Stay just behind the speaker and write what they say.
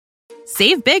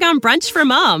Save big on brunch for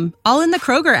mom, all in the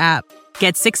Kroger app.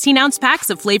 Get 16-ounce packs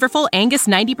of flavorful Angus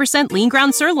 90% lean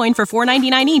ground sirloin for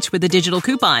 $4.99 each with a digital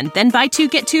coupon. Then buy 2,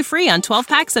 get 2 free on 12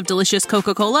 packs of delicious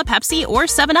Coca-Cola, Pepsi, or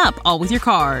 7-Up, all with your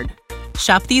card.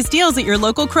 Shop these deals at your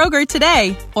local Kroger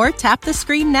today, or tap the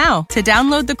screen now to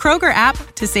download the Kroger app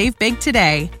to save big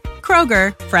today.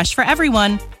 Kroger, fresh for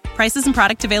everyone. Prices and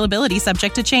product availability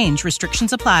subject to change.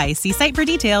 Restrictions apply. See site for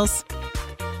details.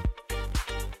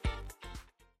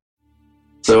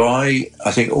 So I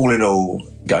think all in all,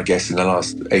 I guess in the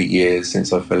last 8 years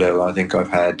since I fell ill, I think I've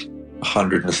had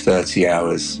 130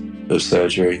 hours of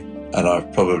surgery, and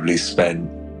I've probably spent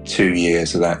 2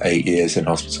 years of that 8 years in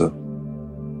hospital.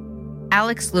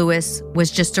 Alex Lewis was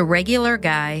just a regular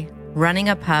guy running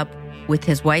a pub with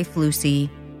his wife Lucy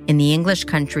in the English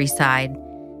countryside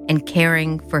and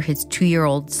caring for his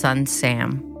 2-year-old son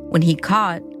Sam when he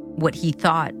caught what he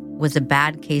thought was a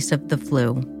bad case of the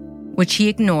flu, which he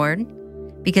ignored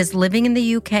because living in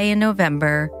the UK in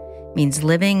November means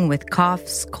living with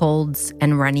coughs, colds,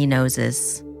 and runny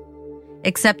noses.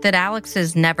 Except that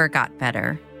Alex's never got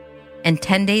better, and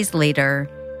 10 days later,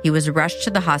 he was rushed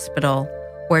to the hospital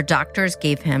where doctors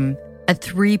gave him a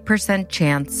 3%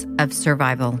 chance of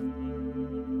survival.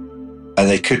 And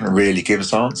they couldn't really give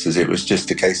us answers. It was just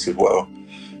a case of, well,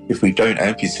 if we don't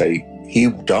amputate, he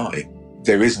will die.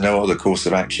 There is no other course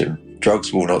of action.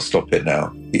 Drugs will not stop it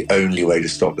now. The only way to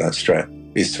stop that strep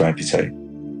is to amputate.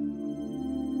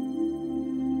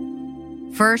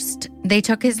 First, they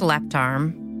took his left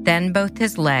arm, then both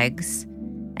his legs,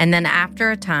 and then after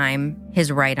a time,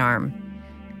 his right arm.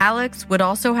 Alex would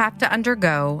also have to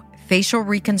undergo facial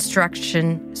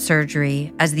reconstruction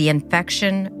surgery as the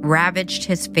infection ravaged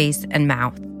his face and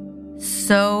mouth.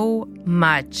 So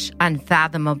much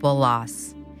unfathomable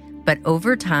loss. But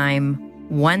over time,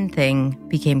 one thing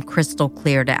became crystal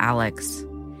clear to Alex,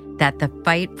 that the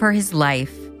fight for his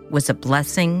life was a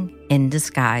blessing in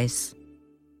disguise.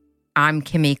 I'm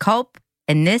Kimmy Culp,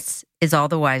 and this is All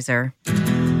the Wiser.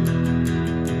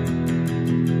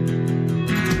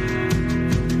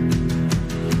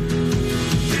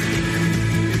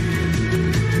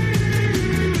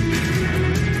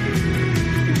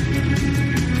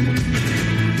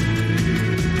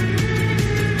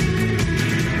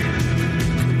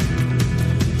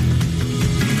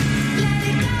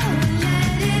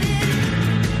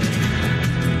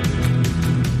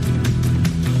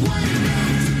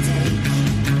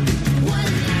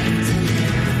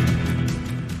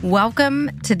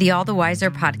 Welcome to the All the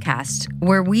Wiser podcast,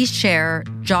 where we share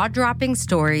jaw-dropping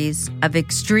stories of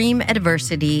extreme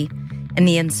adversity and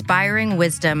the inspiring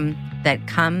wisdom that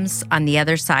comes on the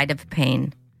other side of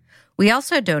pain. We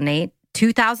also donate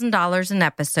 $2,000 an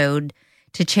episode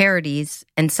to charities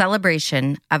in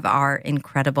celebration of our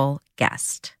incredible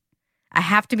guest. I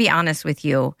have to be honest with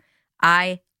you,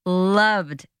 I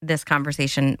loved this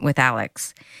conversation with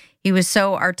Alex. He was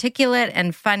so articulate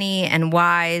and funny and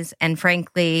wise, and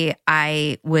frankly,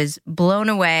 I was blown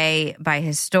away by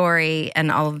his story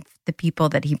and all of the people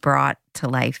that he brought to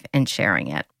life in sharing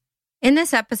it. In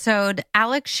this episode,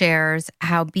 Alex shares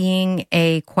how being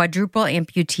a quadruple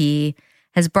amputee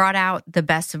has brought out the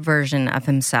best version of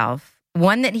himself,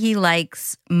 one that he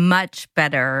likes much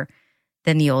better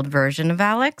than the old version of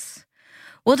Alex.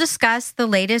 We'll discuss the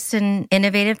latest in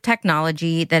innovative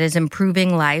technology that is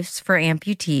improving lives for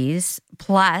amputees,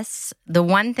 plus the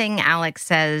one thing Alex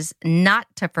says not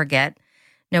to forget,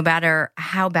 no matter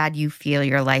how bad you feel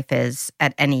your life is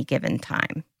at any given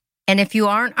time. And if you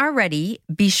aren't already,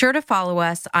 be sure to follow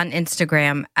us on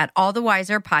Instagram at All the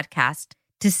Wiser Podcast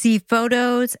to see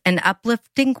photos and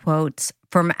uplifting quotes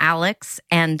from Alex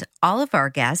and all of our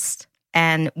guests.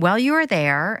 And while you are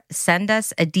there, send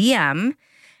us a DM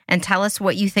and tell us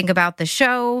what you think about the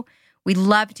show. We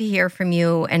love to hear from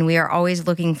you, and we are always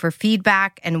looking for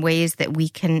feedback and ways that we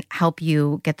can help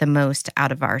you get the most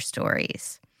out of our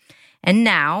stories. And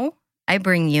now, I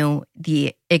bring you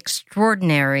the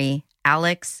extraordinary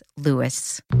Alex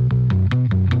Lewis.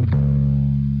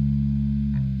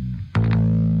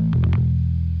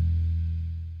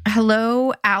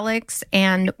 Hello, Alex,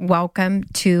 and welcome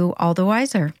to All the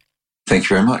Wiser. Thank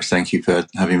you very much. Thank you for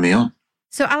having me on.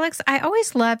 So, Alex, I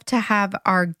always love to have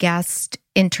our guests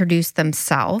introduce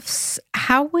themselves.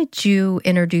 How would you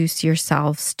introduce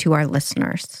yourselves to our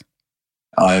listeners?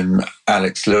 I'm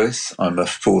Alex Lewis. I'm a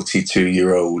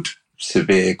 42-year-old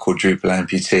severe quadruple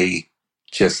amputee,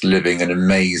 just living an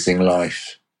amazing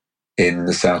life in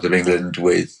the south of England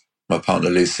with my partner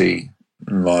Lucy,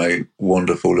 my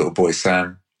wonderful little boy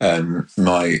Sam,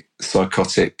 my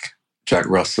psychotic Jack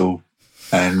Russell,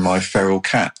 and my feral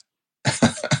cat.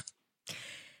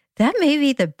 That may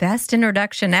be the best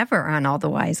introduction ever on All the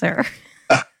Wiser.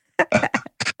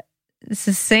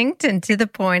 Succinct and to the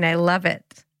point. I love it.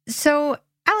 So,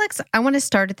 Alex, I want to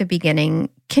start at the beginning.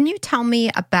 Can you tell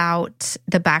me about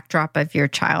the backdrop of your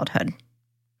childhood?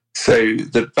 So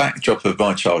the backdrop of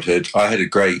my childhood, I had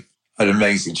an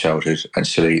amazing childhood,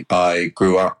 actually. I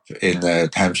grew up in the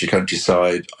Hampshire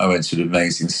countryside. I went to an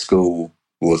amazing school,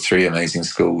 or 3 amazing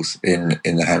schools in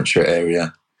the Hampshire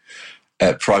area.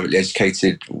 Privately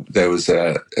educated, there was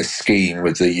a scheme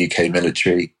with the UK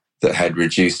military that had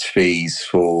reduced fees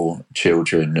for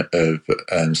children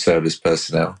of service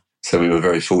personnel. So we were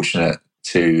very fortunate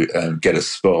to get a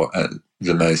spot at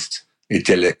the most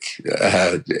idyllic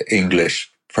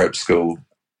English prep school.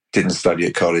 Didn't study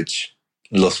at college.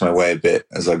 Lost my way a bit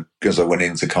as I went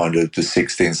into kind of the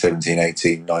 16, 17,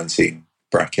 18, 19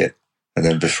 bracket. And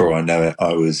then before I know it,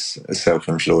 I was a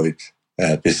self-employed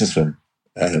businessman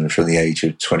from the age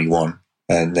of 21.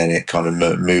 And then it kind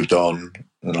of moved on,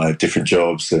 and I had different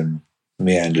jobs and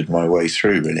meandered my way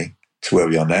through, really, to where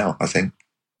we are now, I think.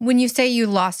 When you say you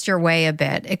lost your way a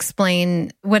bit,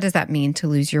 explain, what does that mean to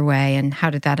lose your way, and how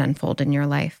did that unfold in your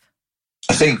life?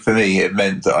 I think for me, it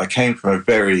meant that I came from a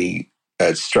very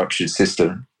structured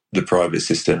system, the private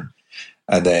system,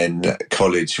 and then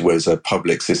college was a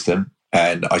public system.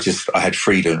 And I had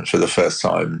freedom for the first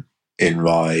time in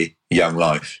my young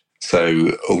life.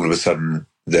 So all of a sudden,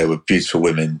 there were beautiful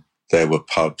women, there were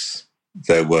pubs,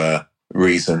 there were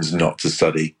reasons not to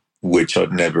study, which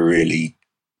I'd never really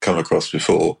come across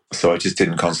before. So I just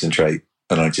didn't concentrate,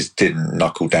 and I just didn't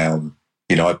knuckle down.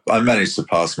 You know, I managed to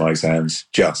pass my exams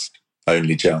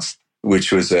only just,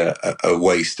 which was a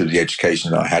waste of the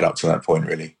education that I had up to that point,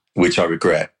 really, which I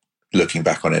regret looking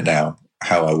back on it now,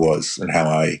 how I was and how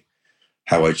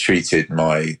I treated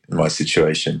my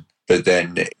situation. But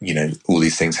then, you know, all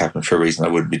these things happen for a reason. I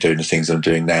wouldn't be doing the things I'm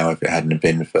doing now if it hadn't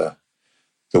been for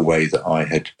the way that I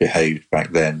had behaved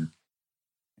back then.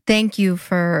 Thank you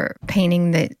for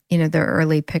painting the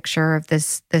early picture of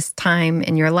this time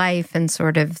in your life and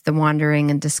sort of the wandering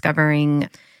and discovering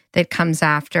that comes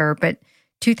after. But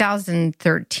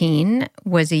 2013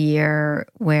 was a year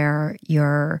where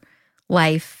your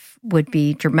life would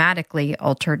be dramatically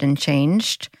altered and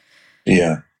changed.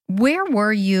 Yeah. Where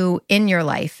were you in your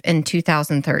life in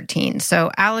 2013?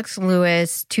 So Alex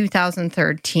Lewis,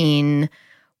 2013,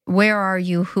 where are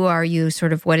you? Who are you?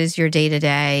 Sort of what is your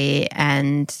day-to-day?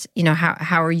 And, you know,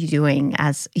 how are you doing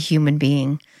as a human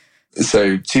being?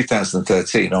 So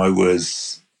 2013, I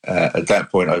was, at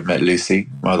that point, I'd met Lucy,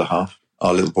 my other half.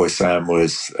 Our little boy Sam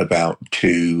was about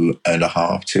 2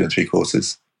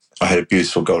 3/4. I had a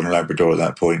beautiful golden Labrador at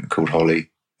that point called Holly.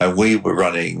 And we were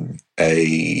running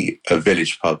a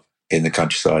village pub in the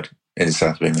countryside in the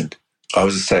south of England. I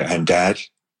was a stay-at-home dad,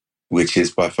 which is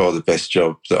by far the best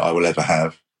job that I will ever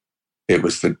have. It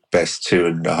was the best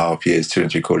 2.5 years, 2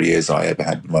 3/4 years I ever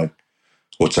had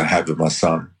to have with my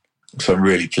son. So I'm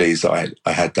really pleased that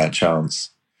I had that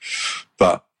chance.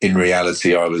 But in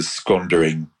reality, I was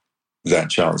squandering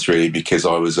that chance, really, because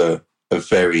I was a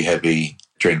very heavy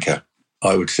drinker.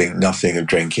 I would think nothing of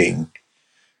drinking,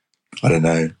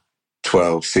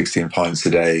 12, 16 pints a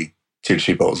day, 2 to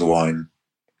 3 bottles of wine.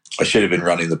 I should have been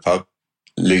running the pub.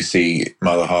 Lucy,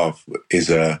 my other half,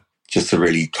 is just a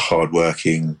really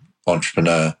hard-working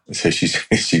entrepreneur. So she's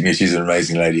an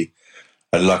amazing lady.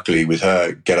 And luckily with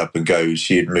her get up and go,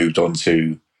 she had moved on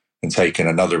to and taken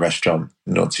another restaurant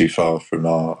not too far from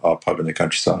our pub in the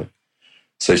countryside.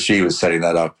 So she was setting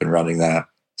that up and running that.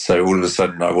 So all of a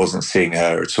sudden I wasn't seeing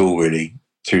her at all, really,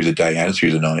 through the day and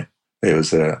through the night. It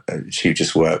was she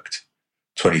just worked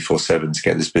 24/7 to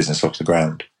get this business off the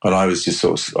ground. And I was just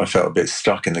I felt a bit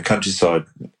stuck in the countryside,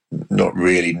 not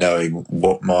really knowing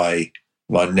what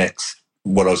what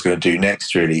I was going to do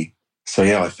next, really. So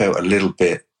yeah, I felt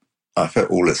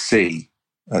all at sea.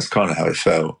 That's kind of how it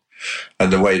felt.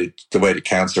 And the way to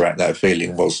counteract that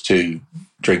feeling was to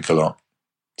drink a lot,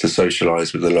 to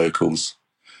socialise with the locals,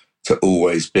 to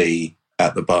always be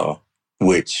at the bar,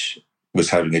 which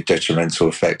was having a detrimental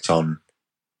effect on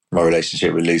my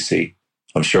relationship with Lucy.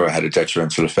 I'm sure it had a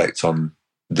detrimental effect on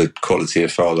the quality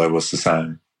of father I was to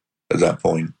Sam at that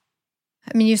point.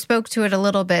 I mean, you spoke to it a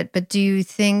little bit, but do you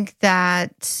think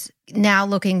that now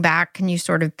looking back, can you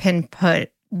sort of pinpoint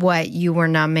what you were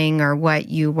numbing or what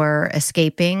you were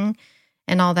escaping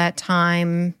in all that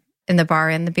time in the bar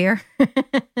and the beer?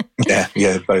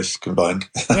 Yeah, both combined.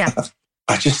 Yeah.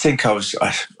 I just think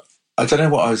I don't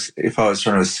know if I was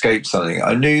trying to escape something.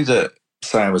 I knew that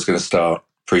Sam was going to start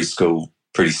preschool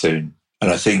pretty soon.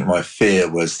 And I think my fear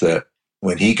was that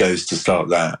when he goes to start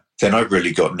that, then I've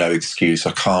really got no excuse.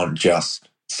 I can't just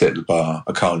sit at the bar.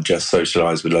 I can't just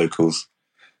socialise with locals.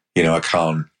 I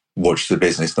can't watch the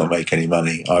business not make any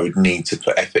money. I would need to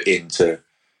put effort into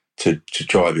to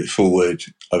drive it forward.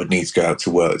 I would need to go out to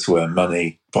work to earn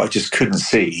money, but I just couldn't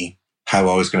see how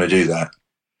I was going to do that.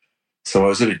 So I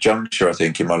was at a juncture, I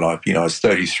think, in my life. I was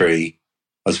 33.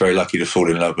 I was very lucky to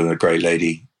fall in love with a great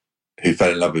lady who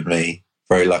fell in love with me.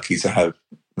 Very lucky to have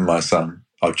my son.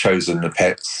 I've chosen the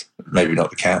pets, maybe not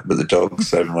the cat, but the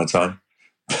dogs over my time.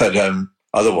 But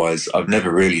otherwise, I've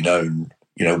never really known,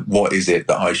 what is it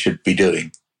that I should be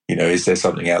doing? Is there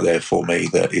something out there for me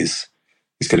that is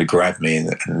going to grab me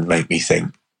and make me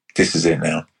think, this is it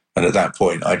now? And at that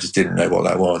point, I just didn't know what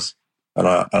that was. And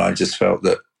I just felt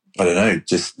that, I don't know,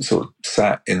 just sort of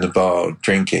sat in the bar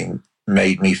drinking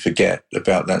made me forget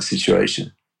about that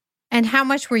situation. And how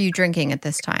much were you drinking at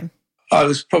this time? I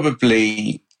was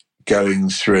probably going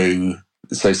through,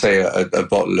 so say a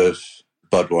bottle of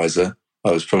Budweiser.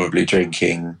 I was probably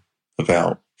drinking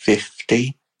about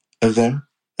 50 of them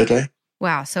a day.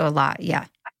 Wow, so a lot, yeah.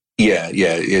 Yeah,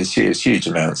 it was huge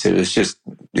amounts. It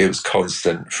was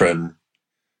constant from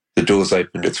the doors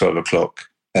opened at 12 o'clock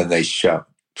and they shut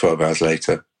 12 hours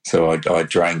later. So I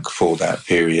drank for that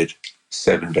period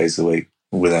 7 days a week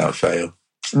without fail.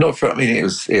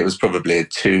 It was probably a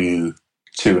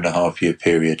 2.5 year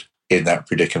period in that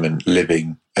predicament,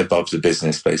 living above the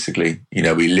business, basically.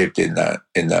 We lived in that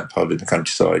pub in the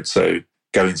countryside. So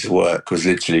going to work was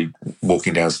literally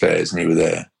walking downstairs and you were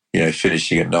there.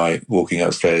 Finishing at night, walking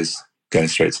upstairs, going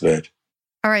straight to bed.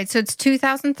 All right. So it's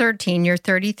 2013. You're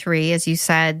 33. As you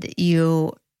said,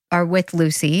 you are with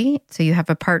Lucy. So you have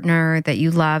a partner that you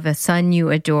love, a son you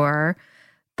adore,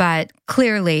 but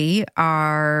clearly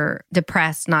are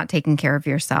depressed, not taking care of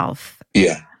yourself.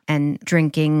 Yeah. And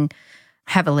drinking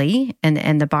heavily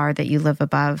in the bar that you live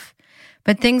above.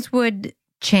 But things would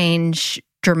change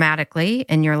dramatically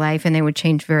in your life, and they would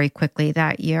change very quickly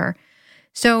that year.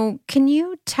 So can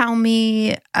you tell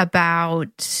me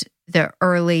about the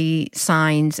early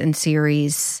signs and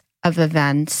series of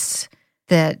events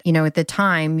that, at the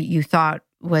time you thought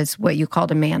was what you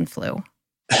called a man flu?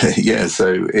 Yeah,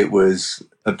 so it was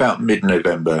about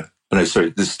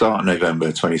the start of November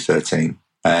 2013.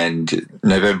 And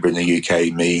November in the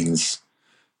UK means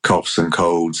coughs and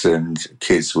colds and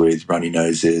kids with runny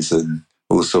noses and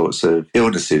all sorts of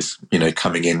illnesses,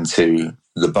 coming into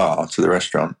the bar, to the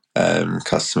restaurant.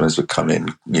 Customers would come in,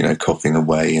 coughing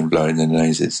away and blowing their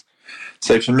noses.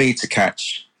 So for me to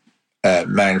catch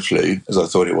man flu, as I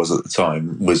thought it was at the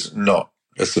time, was not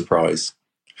a surprise,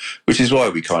 which is why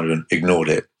we kind of ignored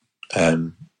it.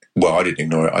 Well, I didn't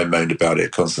ignore it. I moaned about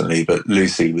it constantly, but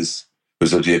Lucy was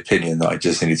of the opinion that I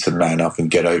just needed to man up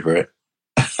and get over it.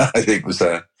 I think was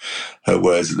her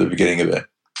words at the beginning of it.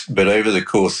 But over the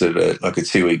course of a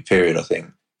 2-week period, I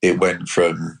think it went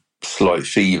from slight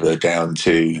fever down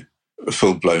to a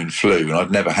full-blown flu. And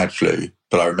I'd never had flu,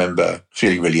 but I remember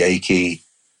feeling really achy,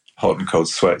 hot and cold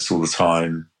sweats all the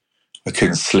time. I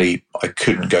couldn't sleep. I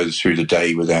couldn't go through the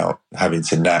day without having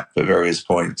to nap at various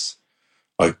points.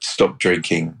 I stopped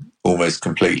drinking almost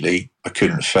completely. I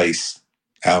couldn't face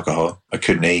alcohol. I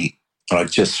couldn't eat. And I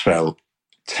just felt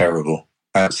terrible,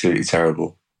 absolutely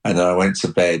terrible. And then I went to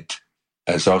bed.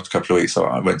 So after a couple of weeks,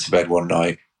 I went to bed one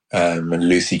night and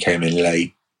Lucy came in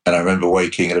late. And I remember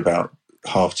waking at about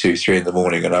 2:30, 3 in the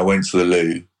morning, and I went to the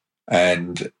loo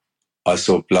and I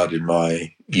saw blood in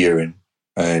my urine.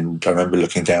 And I remember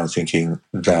looking down thinking,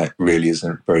 that really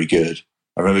isn't very good.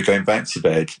 I remember going back to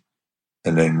bed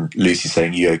and then Lucy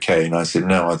saying, you okay? And I said,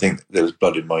 no, I think there was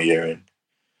blood in my urine.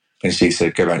 And she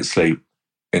said, go back to sleep.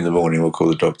 In the morning, we'll call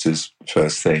the doctors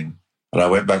first thing. And I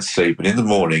went back to sleep. And in the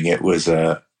morning, it was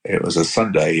a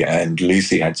Sunday and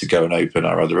Lucy had to go and open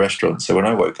our other restaurant. So when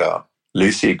I woke up,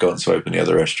 Lucy had gone to open the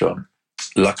other restaurant.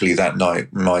 Luckily that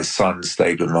night, my son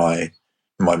stayed with my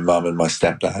mum and my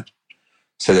stepdad.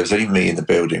 So there was only me in the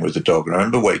building with the dog. And I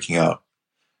remember waking up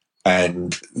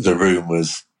and the room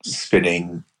was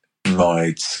spinning.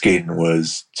 My skin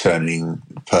was turning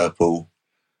purple.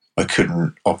 I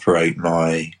couldn't operate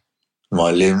my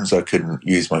limbs. I couldn't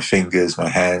use my fingers, my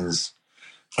hands.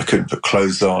 I couldn't put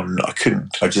clothes on. I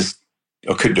couldn't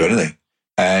do anything.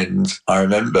 And I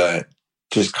remember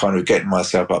just kind of getting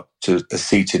myself up to a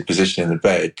seated position in the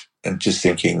bed and just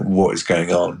thinking, what is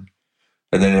going on?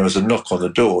 And then there was a knock on the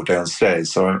door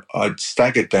downstairs. So I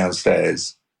staggered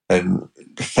downstairs and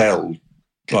fell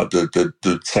like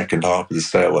the second half of the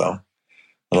stairwell.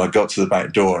 And I got to the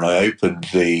back door and I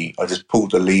just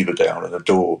pulled the lever down and the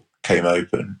door came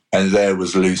open. And there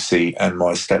was Lucy and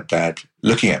my stepdad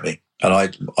looking at me. And I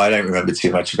don't remember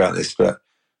too much about this, but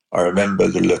I remember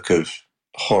the look of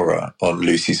horror on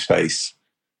Lucy's face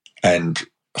and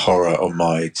horror on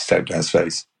my stepdad's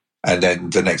face. And then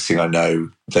the next thing I know,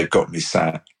 they've got me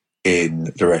sat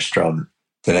in the restaurant.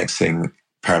 The next thing,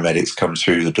 paramedics come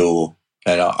through the door,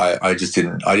 and I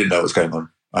didn't know what was going on.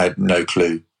 I had no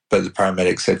clue. But the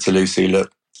paramedic said to Lucy,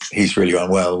 look, he's really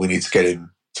unwell. We need to get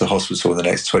him to hospital in the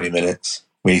next 20 minutes.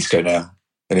 We need to go now.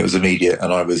 And it was immediate.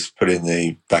 And I was put in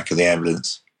the back of the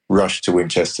ambulance, rushed to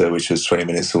Winchester, which was 20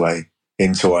 minutes away,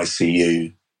 into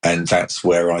ICU. And that's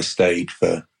where I stayed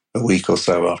for a week or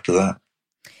so after that.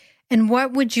 And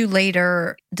what would you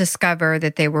later discover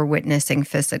that they were witnessing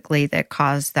physically that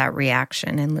caused that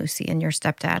reaction in Lucy and your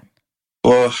stepdad?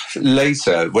 Well,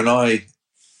 later, when I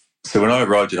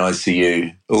arrived in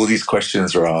ICU, all these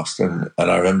questions were asked. And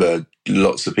I remember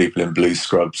lots of people in blue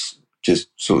scrubs just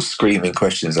sort of screaming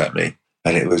questions at me.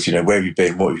 And it was, where have you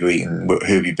been? What have you eaten?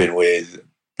 Who have you been with?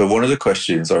 But one of the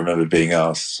questions I remember being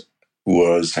asked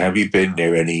was, have you been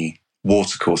near any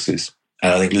watercourses?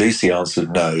 And I think Lucy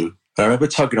answered no. And I remember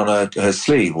tugging on her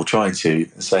sleeve, or trying to,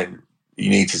 and saying, you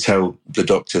need to tell the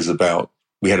doctors about,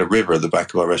 we had a river at the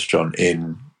back of our restaurant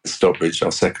in Stockbridge,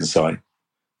 our second site.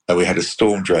 And we had a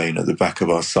storm drain at the back of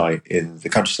our site in the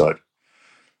countryside.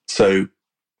 So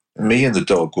me and the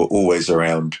dog were always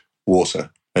around water.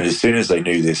 And as soon as they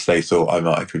knew this, they thought I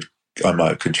might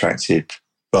have contracted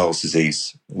Weil's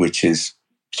disease, which is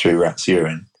through rat's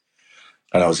urine.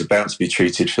 And I was about to be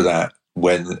treated for that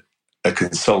when a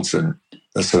consultant,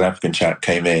 a South African chap,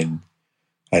 came in,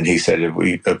 and he said, have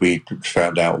we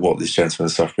found out what this gentleman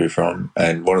is suffering from?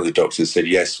 And one of the doctors said,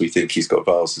 yes, we think he's got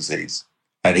Weil's disease.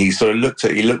 And he sort of looked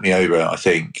me over, I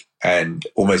think, and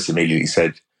almost immediately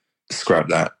said, scrap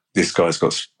that. This guy's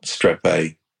got strep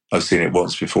A. I've seen it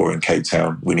once before in Cape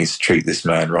Town. We need to treat this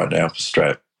man right now for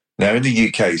strep. Now, in the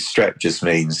UK, strep just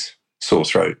means sore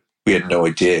throat. We had no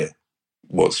idea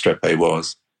what strep A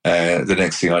was. The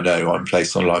next thing I know, I'm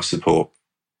placed on life support.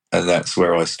 And that's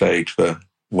where I stayed for,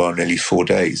 nearly 4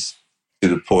 days, to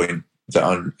the point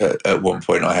that at one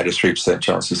point I had a 3%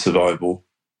 chance of survival.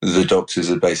 The doctors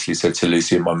had basically said to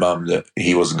Lucy and my mum that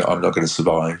I'm not going to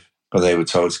survive. And they were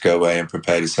told to go away and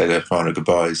prepare to say their final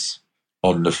goodbyes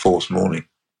on the fourth morning.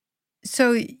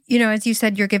 So, as you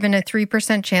said, you're given a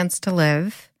 3% chance to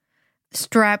live.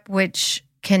 Strep, which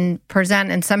can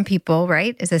present in some people,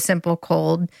 right, as a simple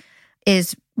cold,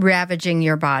 is ravaging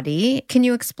your body. Can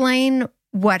you explain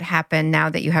what happened now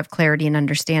that you have clarity and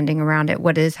understanding around it?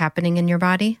 What is happening in your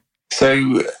body?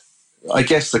 So I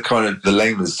guess the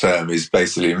layman's term is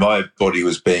basically my body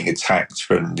was being attacked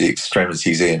from the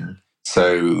extremities in.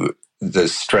 So the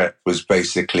strep was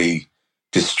basically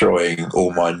destroying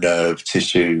all my nerve,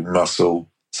 tissue, muscle.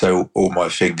 So all my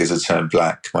fingers had turned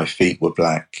black. My feet were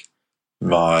black.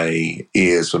 My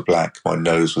ears were black. My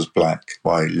nose was black.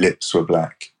 My lips were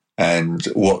black. And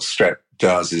what strep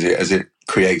does is as it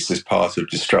creates this path of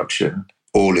destruction,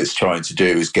 all it's trying to do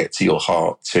is get to your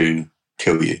heart to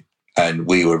kill you. And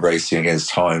we were racing against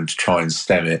time to try and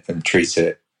stem it and treat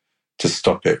it, to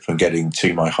stop it from getting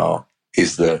to my heart,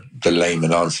 is the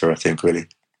layman answer, I think, really.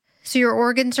 So your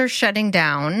organs are shutting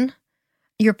down.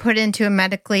 You're put into a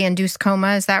medically induced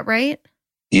coma, is that right?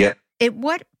 Yeah. At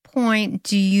what point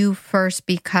do you first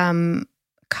become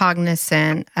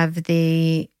cognizant of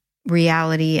the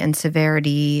reality and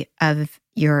severity of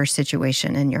your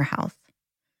situation and your health?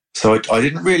 So I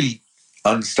didn't really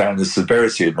understand the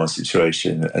severity of my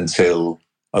situation until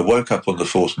I woke up on the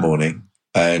fourth morning,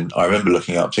 and I remember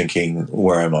looking up thinking,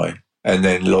 where am I? And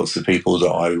then lots of people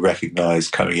that I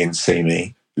recognised coming in to see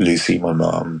me, Lucy, my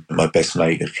mum, my best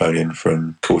mate had flown in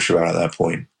from Courchevel at that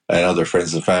point, and other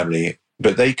friends and family.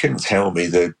 But they couldn't tell me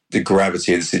the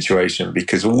gravity of the situation,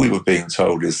 because all we were being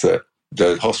told is that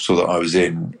the hospital that I was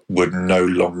in would no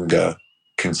longer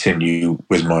continue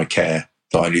with my care,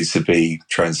 that I needed to be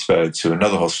transferred to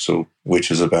another hospital, which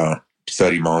was about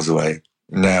 30 miles away.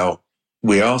 Now,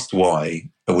 we asked why,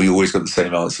 and we always got the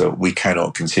same answer: we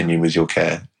cannot continue with your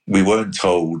care. We weren't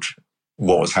told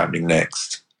what was happening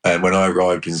next. And when I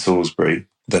arrived in Salisbury,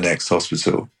 the next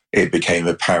hospital, it became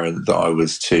apparent that I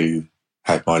was to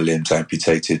have my limbs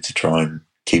amputated to try and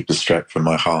keep the strep from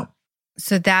my heart.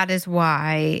 So that is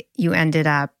why you ended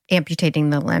up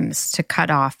amputating the limbs, to cut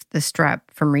off the strep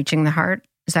from reaching the heart.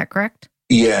 Is that correct?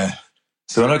 Yeah.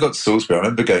 So when I got to Salisbury, I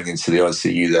remember going into the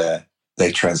ICU there.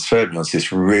 They transferred me onto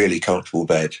this really comfortable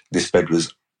bed. This bed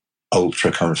was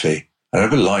ultra comfy. I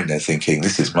remember lying there thinking,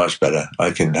 this is much better.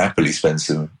 I can happily spend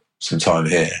some time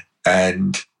here.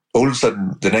 And all of a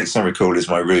sudden, the next thing I recall is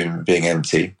my room being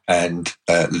empty, and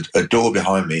a door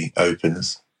behind me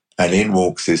opens, and in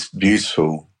walks this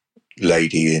beautiful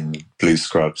lady in blue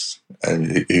scrubs,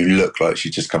 and who looked like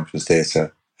she'd just come from the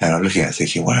theatre. And I'm looking at her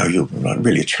thinking, wow, you're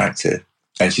really attractive.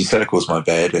 And she circles my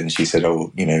bed and she said,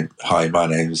 "Oh, hi, my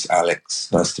name's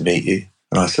Alex. Nice to meet you."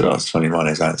 And I said, "Oh, it's funny. My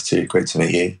name's Alex too. Great to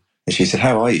meet you." And she said,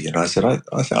 "How are you?" And I said,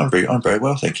 I'm very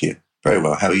well, thank you. Very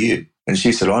well. How are you?" And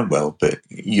she said, "I'm well, but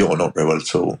you're not very well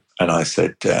at all." And I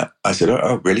said,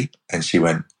 "Oh, really?" And she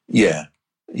went, yeah.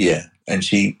 And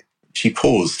she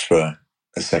paused for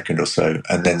a second or so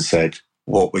and then said,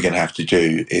 "What we're going to have to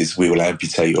do is we will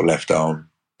amputate your left arm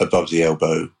above the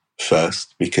elbow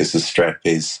first, because the strap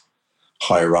is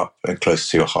higher up and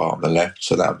close to your heart on the left.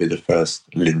 So that would be the first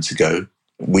limb to go.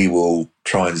 We will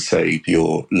try and save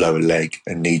your lower leg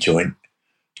and knee joint.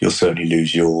 You'll certainly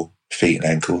lose your feet and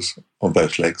ankles on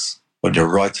both legs. On your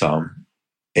right arm,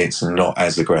 it's not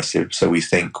as aggressive. So we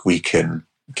think we can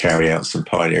carry out some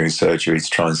pioneering surgery to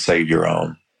try and save your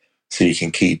arm so you can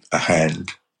keep a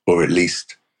hand, or at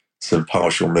least some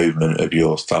partial movement of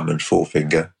your thumb and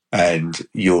forefinger. And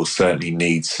you'll certainly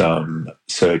need some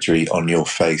surgery on your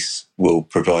face. We'll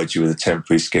provide you with a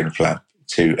temporary skin flap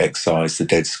to excise the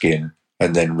dead skin.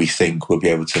 And then we think we'll be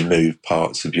able to move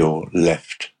parts of your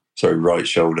right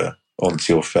shoulder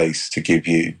onto your face to give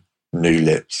you new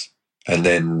lips." And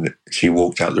then she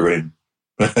walked out the room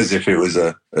as if it was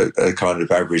a kind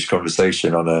of average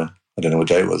conversation on I don't know what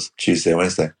day it was, Tuesday or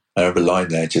Wednesday. I remember lying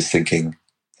there just thinking,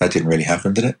 that didn't really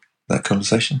happen, did it? That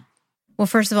conversation? Well,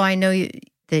 first of all, I know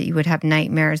that you would have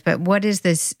nightmares, but what is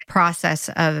this process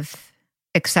of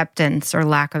acceptance or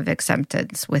lack of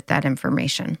acceptance with that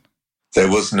information? There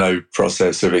was no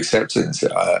process of acceptance.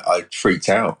 I freaked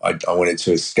out. I wanted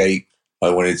to escape. I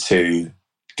wanted to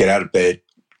get out of bed,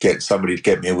 get somebody to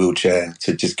get me a wheelchair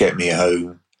to just get me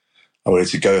home. I wanted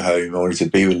to go home. I wanted to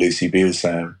be with Lucy, be with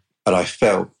Sam. And I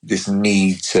felt this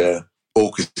need to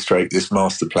orchestrate this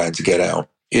master plan to get out.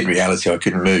 In reality, I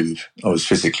couldn't move. I was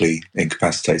physically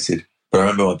incapacitated. But I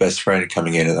remember my best friend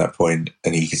coming in at that point,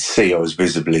 and he could see I was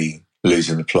visibly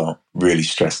losing the plot, really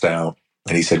stressed out.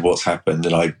 And he said, "What's happened?"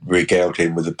 And I regaled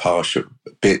him with the partial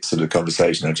bits of the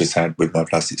conversation I just had with my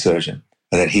plastic surgeon.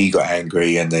 And then he got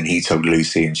angry, and then he told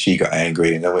Lucy, and she got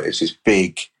angry. And then it was this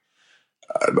big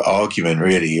argument,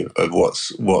 really, of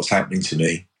what's happening to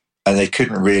me. And they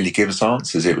couldn't really give us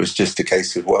answers. It was just a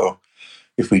case of, well,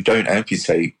 if we don't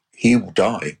amputate, he will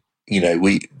die.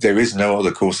 There is no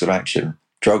other course of action.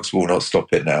 Drugs will not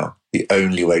stop it now. The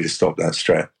only way to stop that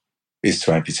strap is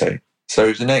to amputate.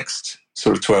 So the next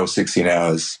sort of 12, 16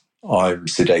 hours, I'm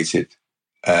sedated.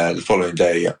 The following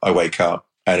day, I wake up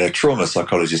and a trauma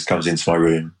psychologist comes into my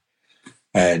room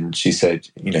and she said,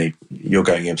 "You're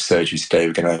going in for surgery today.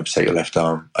 We're going to amputate your left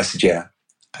arm." I said, "Yeah.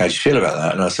 How do you feel about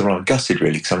that?" And I said, "Well, I'm gutted,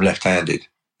 really, because I'm left-handed."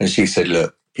 And she said,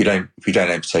 "Look, if you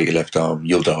don't amputate your left arm,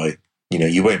 you'll die.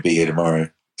 You won't be here tomorrow.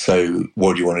 So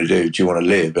what do you want to do? Do you want to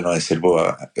live?" And I said,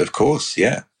 "Well, of course,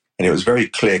 yeah." And it was very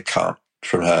clear cut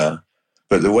from her.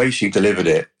 But the way she delivered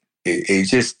it,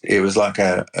 it was like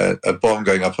a bomb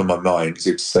going up in my mind, as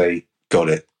if to say, "Got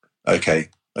it. Okay,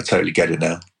 I totally get it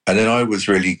now." And then I was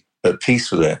really at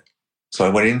peace with it. So I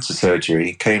went into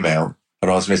surgery, came out,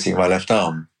 and I was missing my left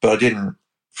arm. But I didn't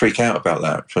freak out about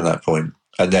that from that point.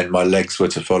 And then my legs were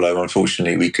to follow.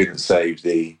 Unfortunately, we couldn't save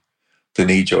the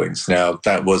knee joints. Now,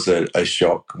 that was a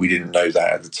shock. We didn't know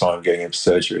that at the time going into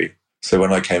surgery. So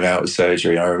when I came out of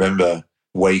surgery, I remember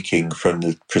waking from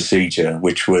the procedure,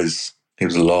 it was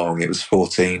long. It was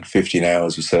 14, 15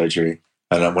 hours of surgery.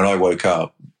 And when I woke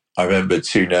up, I remember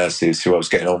two nurses who I was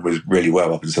getting on with really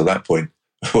well up until that point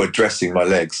were dressing my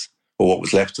legs, or what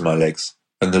was left of my legs.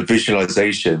 And the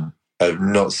visualization of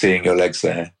not seeing your legs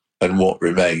there and what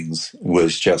remains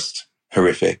was just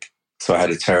horrific. So I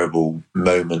had a terrible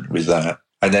moment with that.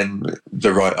 And then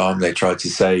the right arm they tried to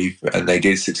save, and they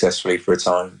did successfully for a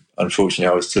time.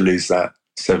 Unfortunately, I was to lose that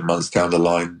 7 months down the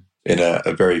line in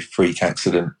a very freak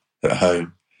accident at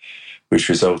home, which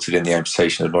resulted in the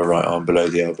amputation of my right arm below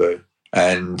the elbow.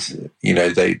 And,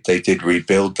 they did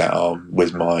rebuild that arm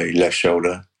with my left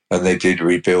shoulder, and they did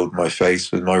rebuild my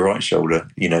face with my right shoulder.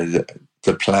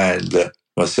 The plan that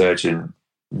my surgeon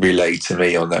relayed to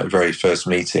me on that very first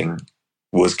meeting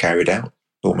was carried out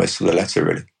almost to the letter,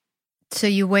 really. So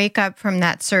you wake up from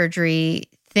that surgery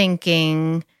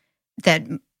thinking that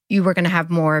you were going to have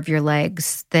more of your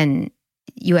legs than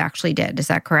you actually did. Is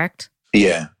that correct?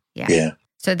 Yeah.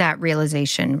 So that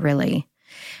realization really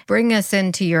bring us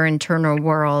into your internal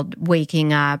world,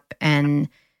 waking up and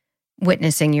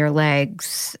witnessing your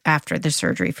legs after the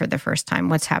surgery for the first time.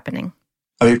 What's happening?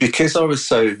 I mean, because I was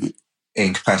so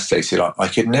incapacitated, I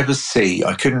could never see.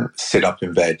 I couldn't sit up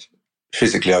in bed.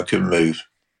 Physically, I couldn't move.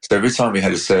 So every time we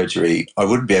had a surgery, I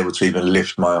wouldn't be able to even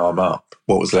lift my arm up,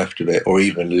 what was left of it, or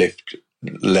even lift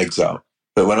legs up.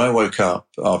 But when I woke up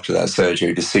after that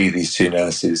surgery to see these two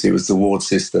nurses, it was the ward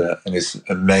sister and this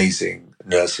amazing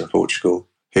nurse from Portugal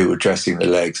who were dressing the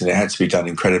legs, and it had to be done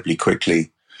incredibly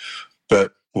quickly.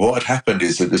 But what had happened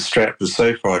is that the strep was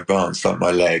so far advanced up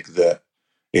my leg that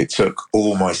it took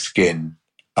all my skin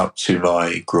up to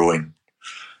my groin.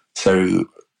 So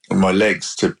my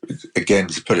legs, to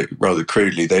put it rather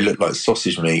crudely, they looked like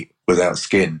sausage meat without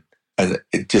skin. And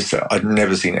I'd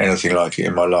never seen anything like it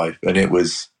in my life. And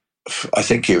I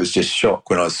think it was just shock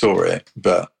when I saw it.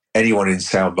 But anyone in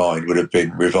sound mind would have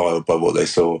been reviled by what they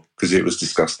saw, because it was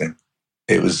disgusting.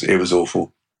 It was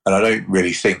awful. And I don't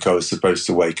really think I was supposed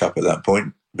to wake up at that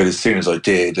point. But as soon as I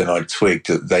did, and I twigged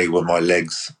that they were my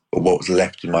legs, or what was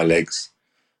left in my legs,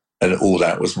 and all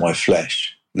that was my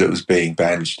flesh that was being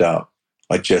bandaged up,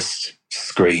 I just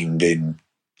screamed in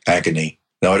agony.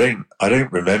 Now, I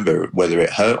don't remember whether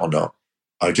it hurt or not.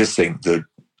 I just think that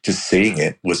just seeing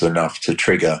it was enough to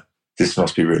trigger, this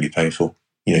must be really painful.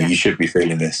 You should be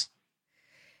feeling this.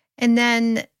 And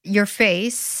then your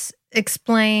face,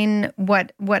 explain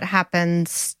what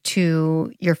happens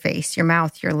to your face, your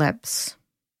mouth, your lips.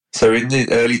 So in the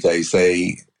early days,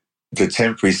 the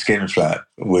temporary skin flap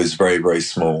was very, very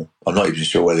small. I'm not even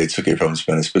sure where they took it from, to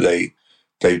be honest, but they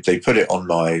put it on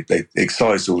they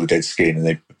excised all the dead skin and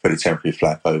they put a temporary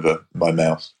flap over my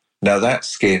mouth. Now that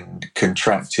skin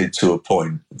contracted to a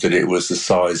point that it was the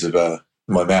size of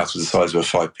my mouth was the size of a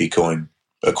 5p coin,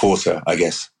 a quarter, I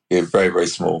guess. It was very, very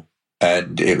small.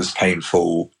 And it was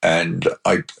painful, and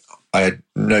I had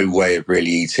no way of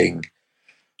really eating.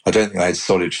 I don't think I had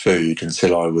solid food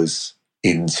until I was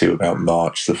into about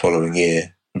March the following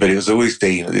year. But it was always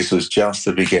deemed that this was just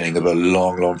the beginning of a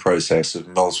long, long process of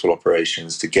multiple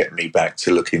operations to get me back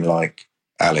to looking like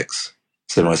Alex.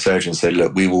 So my surgeon said,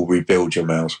 look, we will rebuild your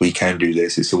mouth. We can do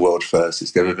this. It's a world first.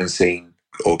 It's never been seen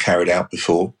or carried out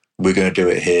before. We're going to do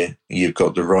it here. You've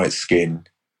got the right skin.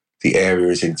 The area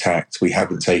is intact. We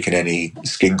haven't taken any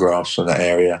skin grafts from that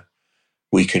area.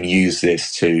 We can use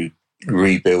this to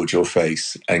rebuild your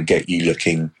face and get you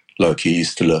looking like you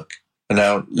used to look. And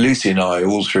now Lucy and I,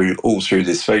 all through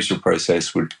this facial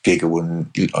process, would giggle and,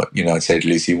 I'd say to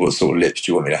Lucy, what sort of lips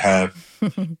do you want me to have?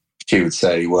 She would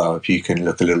say, well, if you can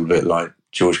look a little bit like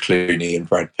George Clooney and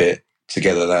Brad Pitt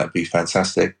together, that'd be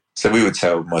fantastic. So we would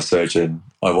tell my surgeon,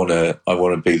 I want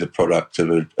to be the product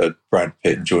of a Brad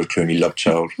Pitt and George Clooney love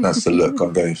child. That's the look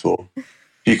I'm going for. If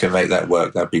you can make that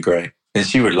work, that'd be great. And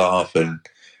she would laugh and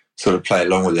sort of play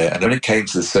along with it. And when it came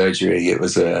to the surgery, it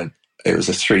was a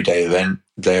 3-day event.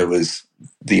 There was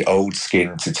the old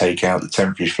skin to take out. The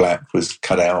temporary flap was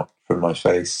cut out from my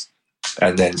face.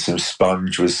 And then some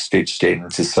sponge was stitched in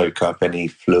to soak up any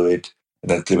fluid. And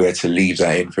then we had to leave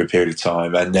that in for a period of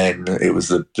time. And then it was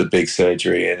the big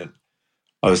surgery. And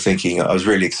I was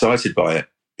really excited by it,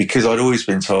 because I'd always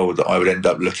been told that I would end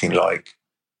up looking like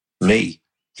me,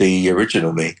 the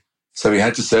original me. So we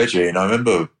had the surgery, and I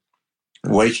remember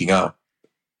waking up.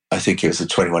 I think it was a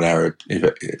 21-hour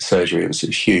surgery. It was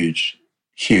a huge,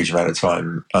 huge amount of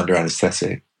time under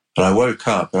anaesthetic. And I woke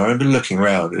up, and I remember looking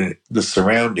around, and the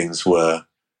surroundings were,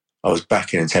 I was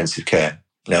back in intensive care.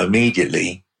 Now,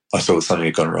 immediately, I thought something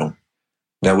had gone wrong.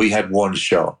 Now, we had one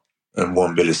shot and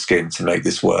one bit of skin to make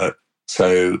this work.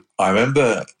 So I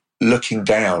remember looking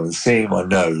down and seeing my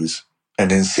nose,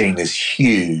 and then seeing this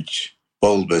huge,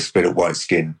 bulbous bit of white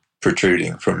skin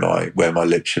protruding from where my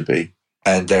lips should be.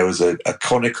 And there was a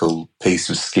conical piece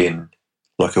of skin,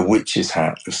 like a witch's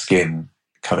hat of skin,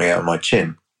 coming out of my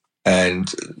chin.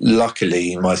 And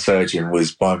luckily, my surgeon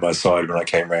was by my side when I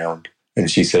came round,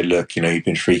 and she said, look, you've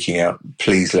been freaking out.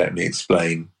 Please let me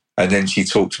explain. And then she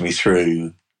talked me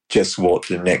through just what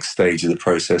the next stage of the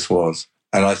process was.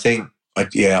 And I think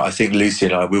Lucy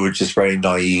and I, we were just very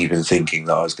naive in thinking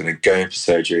that I was going to go in for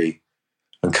surgery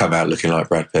and come out looking like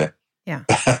Brad Pitt. Yeah.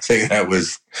 I think that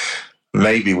was,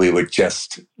 maybe we were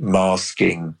just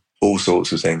masking all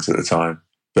sorts of things at the time.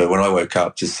 But when I woke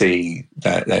up to see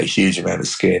that huge amount of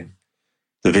skin,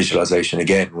 the visualization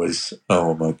again was,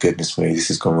 oh my goodness me, this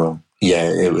has gone wrong. Yeah,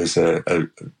 it was a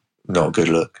not a good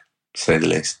look, to say the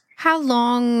least. How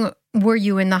long were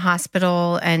you in the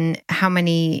hospital, and how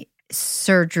many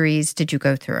surgeries did you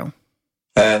go through?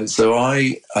 So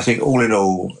I think all in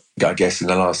all, I guess in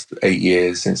the last 8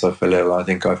 years since I fell ill, I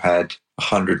think I've had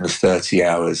 130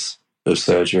 hours of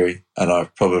surgery, and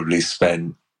I've probably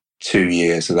spent 2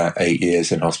 years of that 8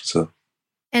 years in hospital.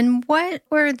 And what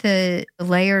were the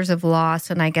layers of loss?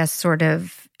 And I guess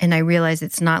and I realize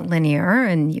it's not linear,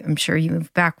 and I'm sure you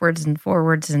move backwards and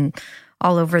forwards and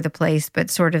all over the place,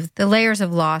 but sort of the layers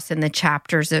of loss and the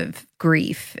chapters of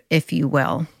grief, if you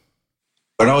will.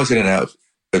 When I was in and out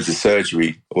of the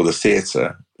surgery or the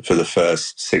theatre for the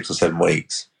first 6 or 7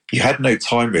 weeks, you had no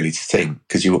time really to think,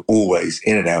 because you were always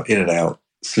in and out,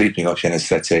 sleeping off your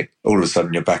anesthetic. All of a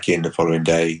sudden, you're back in the following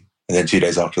day, and then 2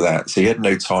 days after that. So you had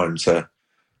no time to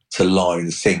lie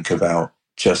and think about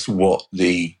just what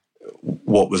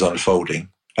was unfolding.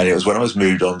 And it was when I was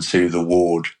moved on to the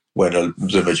ward, when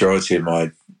the majority of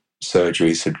my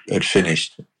surgeries had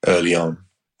finished early on.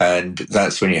 And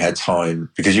that's when you had time,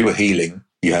 because you were healing,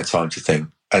 you had time to think.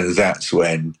 And that's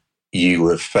when you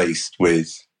were faced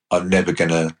with, I'm never going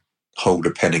to hold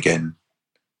a pen again.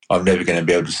 I'm never going to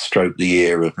be able to stroke the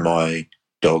ear of my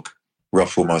dog,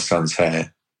 ruffle my son's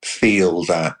hair, feel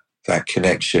that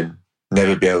connection,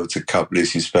 never be able to cup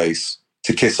Lucy's face,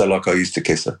 to kiss her like I used to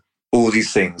kiss her. All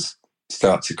these things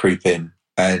start to creep in,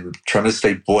 and trying to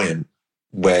stay buoyant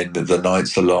when the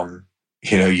nights are long.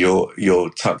 You know, you're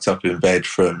tucked up in bed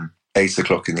from 8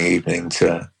 o'clock in the evening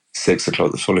to 6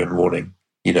 o'clock the following morning.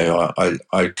 You know,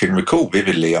 I can recall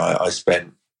vividly, I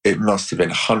spent, it must have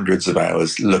been hundreds of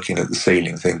hours looking at the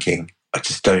ceiling thinking, I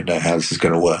just don't know how this is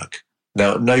going to work.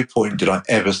 Now, at no point did I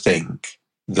ever think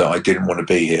that I didn't want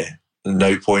to be here. At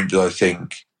no point did I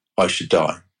think I should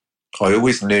die. I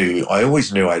always knew I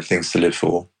had things to live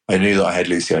for. I knew that I had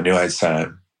Lucy, I knew I had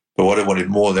Sam. But what I wanted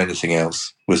more than anything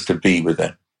else was to be with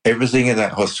them. Everything in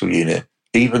that hospital unit,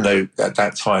 even though at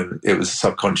that time it was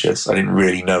subconscious, I didn't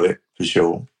really know it for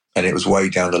sure. And it was way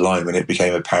down the line when it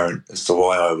became apparent as to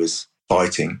why I was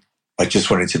fighting. I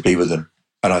just wanted to be with them.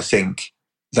 And I think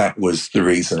that was the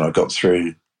reason I got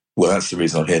through. Well, that's the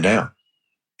reason I'm here now.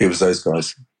 It was those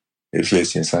guys. It was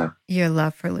Lucy and Sam. Your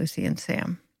love for Lucy and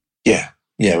Sam. Yeah,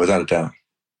 without a doubt.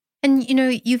 And, you know,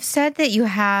 you've said that you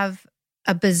have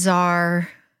a bizarre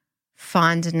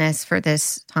fondness for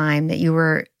this time, that you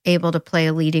were able to play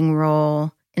a leading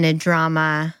role in a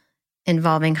drama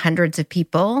involving hundreds of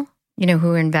people, you know,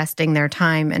 who are investing their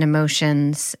time and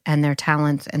emotions and their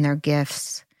talents and their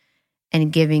gifts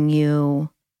and giving you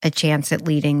a chance at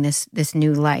leading this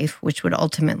new life, which would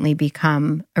ultimately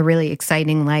become a really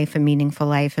exciting life, a meaningful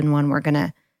life, and one we're going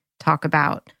to talk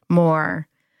about more.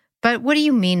 But what do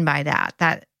you mean by that?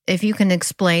 That if you can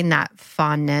explain that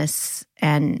fondness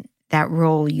and that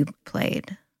role you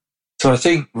played. So I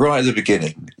think right at the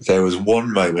beginning, there was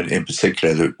one moment in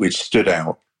particular which stood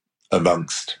out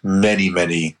amongst many,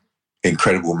 many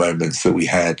incredible moments that we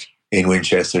had in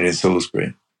Winchester and in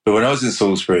Salisbury. But when I was in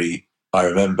Salisbury, I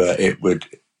remember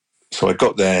so I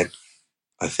got there,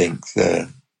 I think the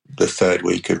third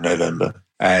week of November,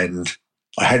 and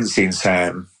I hadn't seen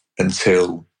Sam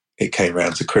until it came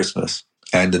round to Christmas.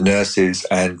 And the nurses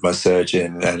and my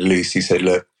surgeon and Lucy said,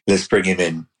 look, let's bring him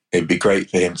in. It'd be great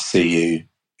for him to see you.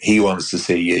 He wants to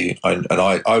see you. And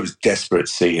I was desperate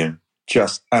to see him,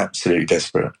 just absolutely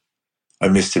desperate. I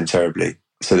missed him terribly.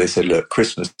 So they said, look,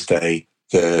 Christmas Day,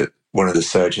 one of the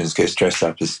surgeons gets dressed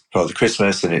up as Father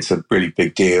Christmas, and it's a really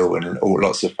big deal, and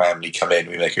lots of family come in.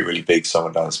 We make it really big, song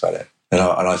and dance about it. And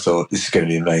I thought, this is going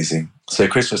to be amazing. So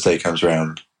Christmas Day comes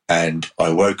around, and I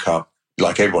woke up,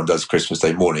 like everyone does Christmas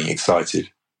Day morning, excited.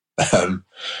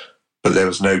 But there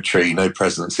was no tree, no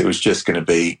presents. It was just going to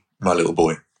be my little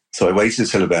boy. So I waited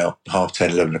until about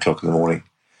 10:30, 11 o'clock in the morning.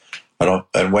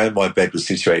 And where my bed was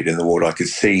situated in the ward, I could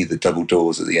see the double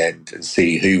doors at the end and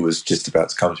see who was just about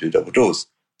to come through the double doors.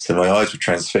 So my eyes were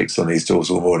transfixed on these doors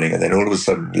all morning. And then all of a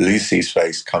sudden, Lucy's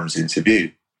face comes into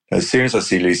view. And as soon as I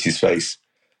see Lucy's face,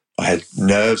 I had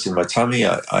nerves in my tummy.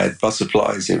 I had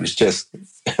butterflies. It was just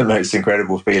the most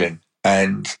incredible feeling.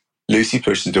 And Lucy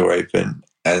pushed the door open,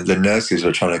 and the nurses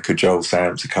were trying to cajole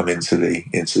Sam to come into the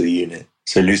unit.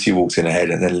 So Lucy walked in ahead,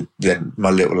 and then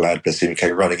my little lad, bless him,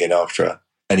 came running in after her.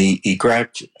 And he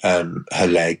grabbed her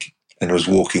leg and was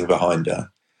walking behind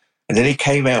her. And then he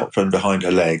came out from behind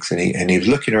her legs, and he was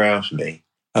looking around for me.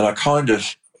 And I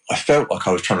felt like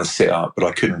I was trying to sit up, but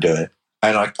I couldn't do it.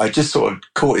 And I just sort of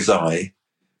caught his eye,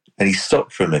 and he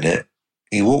stopped for a minute.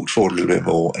 He walked forward a little bit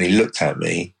more, and he looked at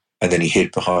me, and then he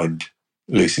hid behind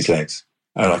Lucy's legs.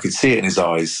 And I could see it in his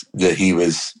eyes that he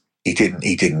didn't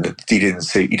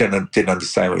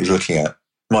understand what he was looking at.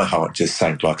 My heart just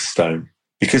sank like a stone,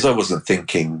 because I wasn't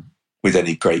thinking with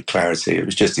any great clarity. It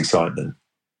was just excitement.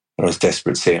 And I was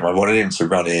desperate to see him. I wanted him to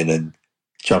run in and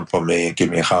jump on me and give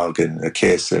me a hug and a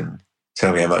kiss and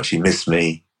tell me how much he missed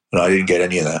me. And I didn't get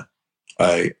any of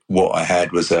that. What I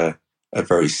had was a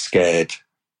very scared,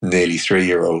 nearly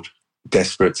 3-year-old,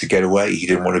 desperate to get away. He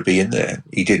didn't want to be in there.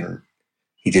 He didn't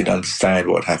understand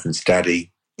what had happened to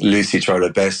Daddy. Lucy tried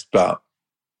her best, but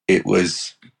it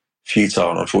was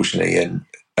futile, unfortunately. And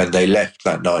they left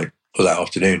that night or that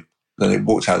afternoon. Then they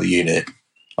walked out of the unit.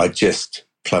 I just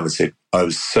plummeted. I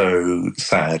was so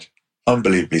sad,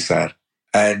 unbelievably sad.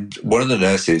 And one of the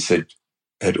nurses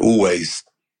had always,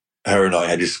 her and I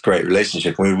had this great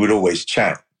relationship, and we would always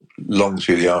chat long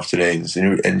through the afternoons,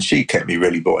 and she kept me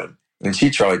really buoyant. And she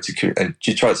tried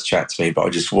to chat to me, but I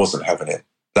just wasn't having it.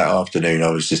 That afternoon,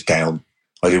 I was just down.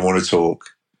 I didn't want to talk.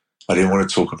 I didn't want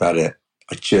to talk about it.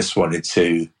 I just wanted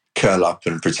to curl up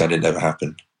and pretend it never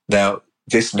happened. Now,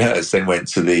 this nurse then went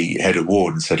to the head of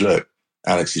ward and said, look,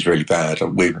 Alex is really bad.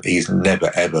 He's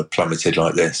never, ever plummeted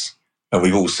like this. And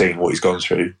we've all seen what he's gone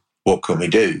through. What can we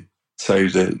do? So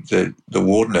the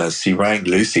ward nurse, she rang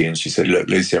Lucy and she said, look,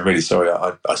 Lucy, I'm really sorry.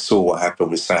 I saw what happened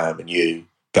with Sam and you,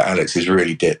 but Alex is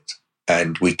really dipped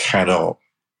and we cannot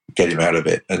get him out of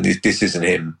it. And this isn't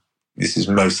him. This is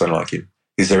most unlike him.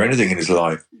 Is there anything in his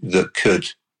life that could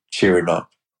cheer him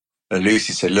up? And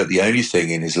Lucy said, look, the only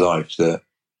thing in his life that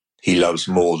he loves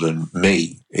more than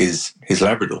me is his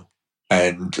Labrador.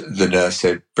 And the nurse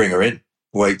said, bring her in.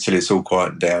 Wait till it's all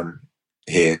quieted down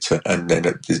here, and then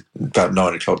at about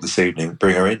 9 o'clock this evening,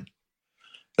 bring her in.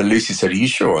 And Lucy said, are you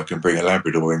sure I can bring a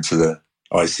Labrador into the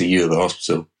ICU of the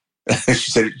hospital?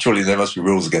 She said, surely there must be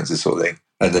rules against this sort of thing.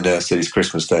 And the nurse said, it's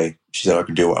Christmas Day. She said, I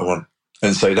can do what I want.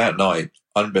 And so that night,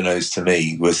 unbeknownst to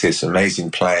me, was this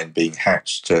amazing plan being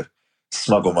hatched to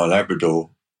smuggle my Labrador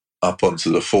up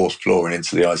onto the 4th floor and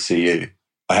into the ICU.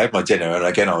 I had my dinner, and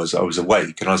again I was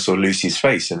awake, and I saw Lucy's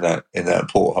face in that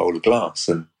porthole of glass,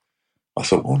 and I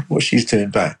thought, what she's doing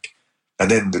back? And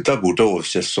then the double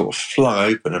doors just sort of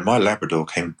flung open, and my Labrador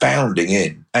came bounding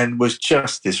in, and was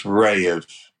just this ray of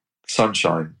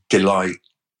sunshine, delight,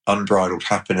 unbridled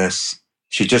happiness.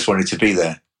 She just wanted to be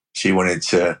there. She wanted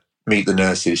to meet the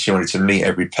nurses. She wanted to meet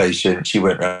every patient. She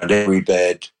went around every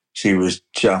bed. She was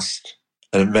just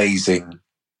an amazing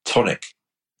tonic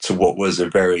to what was a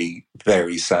very,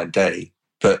 very sad day.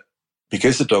 But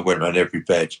because the dog went around every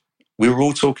bed, we were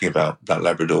all talking about that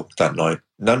Labrador that night.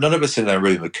 None of us in that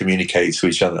room had communicated to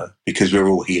each other because we were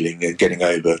all healing and getting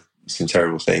over some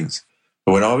terrible things.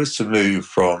 But when I was to move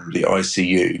from the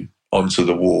ICU onto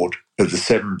the ward, of the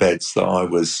 7 beds that I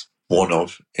was one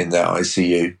of in that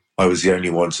ICU, I was the only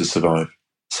one to survive.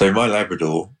 So my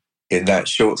Labrador, in that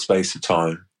short space of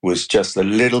time, was just a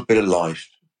little bit of life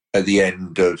at the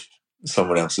end of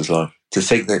someone else's life. To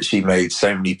think that she made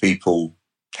so many people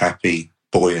happy,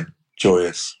 buoyant,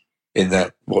 joyous in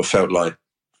that what felt like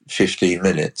 15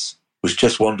 minutes was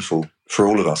just wonderful for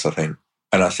all of us, I think.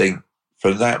 And I think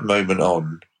from that moment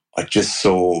on, I just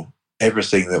saw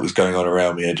everything that was going on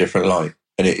around me in a different light.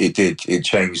 And it did. It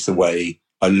changed the way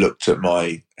I looked at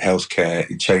my healthcare.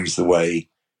 It changed the way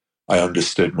I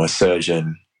understood my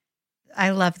surgeon.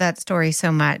 I love that story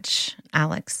so much,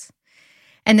 Alex.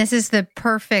 And this is the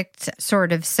perfect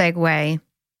sort of segue.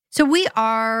 So we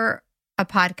are a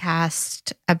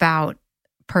podcast about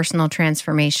personal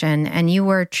transformation, and you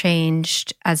were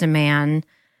changed as a man.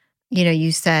 You know,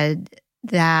 you said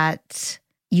that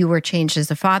you were changed as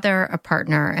a father, a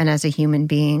partner, and as a human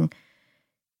being.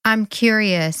 I'm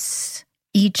curious,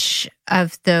 each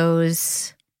of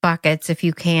those buckets, if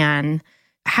you can,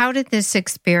 how did this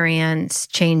experience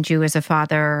change you as a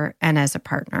father and as a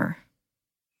partner?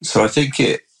 So I think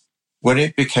there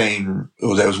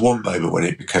was one moment when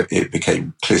it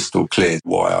became crystal clear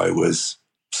why I was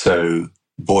so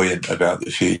buoyant about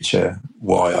the future,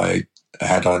 why I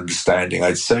had understanding. I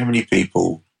had so many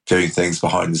people doing things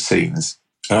behind the scenes.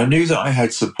 And I knew that I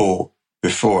had support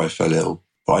before I fell ill,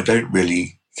 but I don't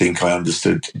really think I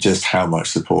understood just how much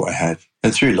support I had.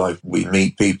 And through life, we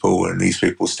meet people and these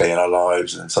people stay in our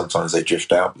lives, and sometimes they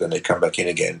drift out, but then they come back in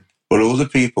again. Well, all the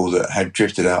people that had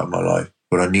drifted out of my life,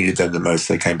 when I needed them the most,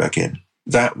 they came back in.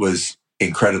 That was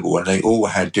incredible. And they all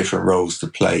had different roles to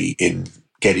play in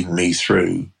getting me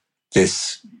through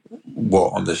this,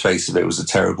 what on the face of it was a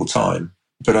terrible time.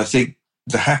 But I think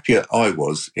the happier I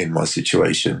was in my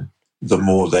situation, the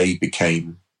more they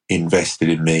became invested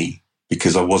in me,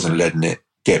 because I wasn't letting it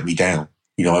get me down.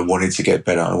 You know, I wanted to get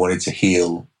better. I wanted to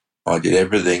heal. I did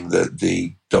everything that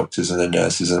the doctors and the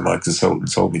nurses and my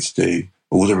consultant told me to do,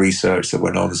 all the research that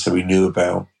went on. So we knew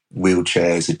about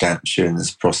wheelchairs,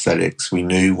 adaptions, prosthetics. We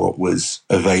knew what was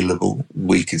available.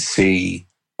 We could see.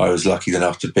 I was lucky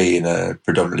enough to be in a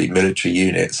predominantly military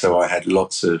unit, so I had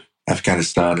lots of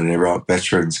Afghanistan and Iraq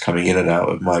veterans coming in and out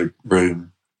of my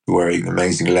room wearing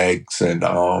amazing legs and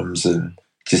arms, and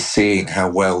just seeing how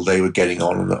well they were getting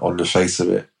on the face of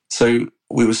it. So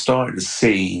we were starting to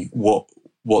see what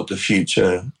the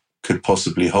future could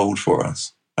possibly hold for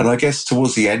us. And I guess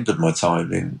towards the end of my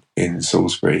time in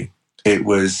Salisbury, it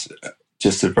was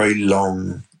just a very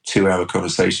long 2-hour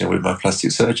conversation with my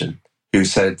plastic surgeon, who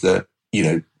said that, you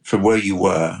know, from where you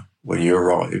were when you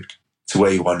arrived to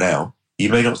where you are now, you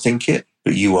may not think it,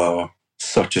 but you are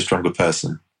such a stronger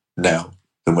person now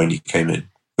than when you came in.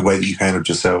 The way that you handled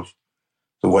yourself,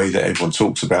 the way that everyone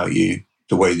talks about you,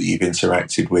 the way that you've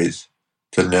interacted with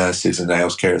the nurses and the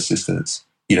healthcare assistants.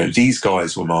 These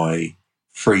guys were my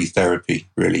free therapy,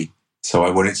 really. So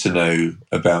I wanted to know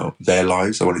about their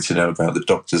lives. I wanted to know about the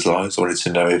doctors' lives. I wanted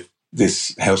to know if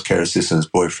this healthcare assistant's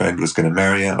boyfriend was going to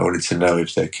marry her. I wanted to know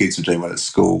if their kids were doing well at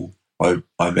school.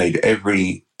 I made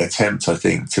every attempt, I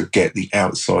think, to get the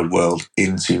outside world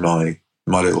into my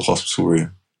little hospital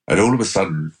room. And all of a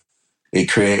sudden,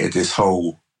 it created this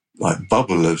whole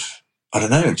bubble of, I don't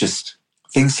know, just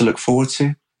things to look forward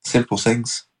to, simple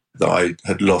things that I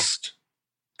had lost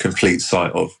complete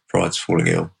sight of prior to falling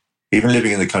ill. Even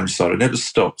living in the countryside, I never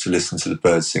stopped to listen to the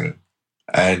birds singing.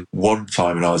 And one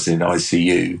time when I was in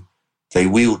ICU, they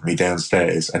wheeled me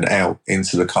downstairs and out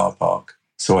into the car park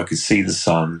so I could see the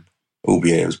sun,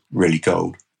 albeit it was really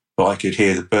cold, but I could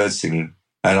hear the birds singing.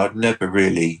 And I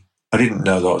didn't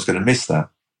know that I was going to miss that,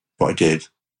 but I did.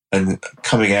 And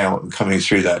coming out and coming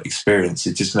through that experience,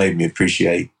 it just made me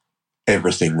appreciate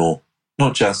everything more.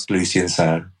 Not just Lucy and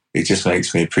Sam. It just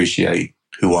makes me appreciate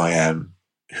who I am,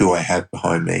 who I have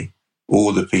behind me,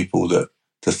 all the people the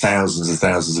thousands and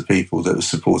thousands of people that have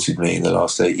supported me in the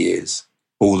last 8 years,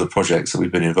 all the projects that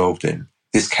we've been involved in.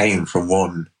 This came from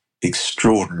one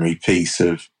extraordinary piece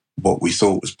of what we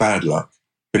thought was bad luck,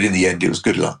 but in the end, it was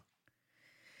good luck.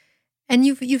 And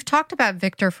you've talked about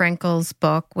Viktor Frankl's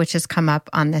book, which has come up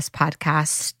on this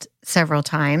podcast several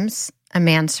times, A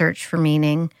Man's Search for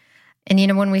Meaning. And,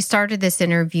 when we started this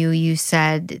interview, you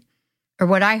said, or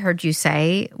what I heard you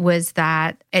say was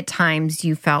that at times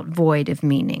you felt void of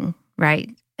meaning, right?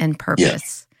 And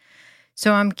purpose. Yeah.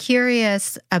 So I'm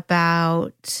curious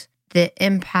about the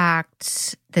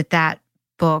impact that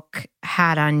book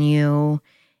had on you.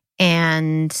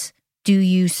 And do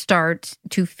you start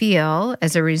to feel,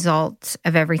 as a result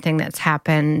of everything that's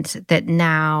happened, that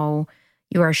now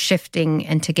you are shifting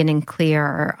into getting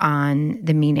clear on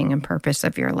the meaning and purpose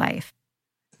of your life?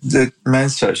 The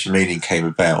Man's Search for Meaning came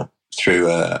about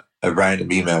through a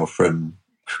random email from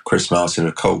Chris Martin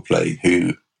of Coldplay,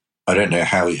 who, I don't know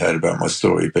how he heard about my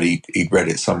story, but he'd read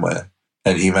it somewhere.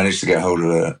 And he managed to get hold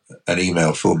of an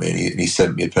email for me, and he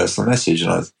sent me a personal message.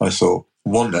 And I thought,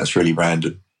 one, that's really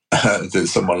random that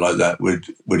someone like that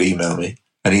would email me.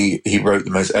 And he wrote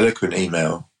the most eloquent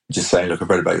email, just saying, look, I've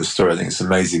read about your story. I think it's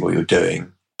amazing what you're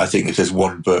doing. I think if there's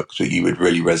one book that you would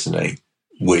really resonate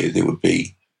with, it would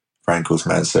be Frankl's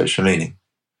Man's Search for Meaning.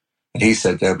 And he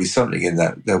said there'll be something in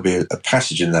that, there'll be a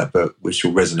passage in that book which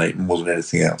will resonate more than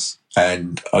anything else.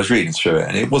 And I was reading through it,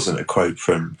 and it wasn't a quote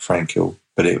from Frankl,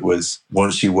 but it was,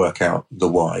 once you work out the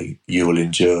why, you will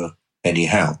endure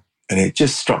anyhow. And it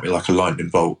just struck me like a lightning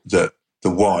bolt that the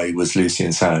why was Lucy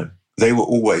and Sam. They were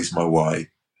always my why,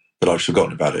 but I'd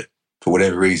forgotten about it. For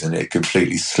whatever reason, it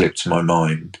completely slipped my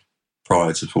mind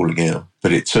prior to falling ill.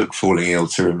 But it took falling ill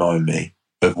to remind me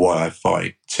of why I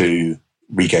fight to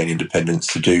regain independence,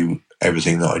 to do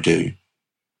everything that I do.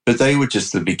 But they were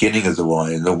just the beginning of the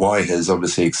why, and the why has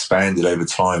obviously expanded over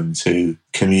time to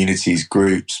communities,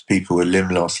 groups, people with limb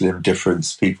loss, limb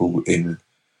difference, people in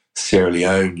Sierra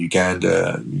Leone,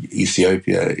 Uganda,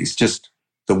 Ethiopia. It's just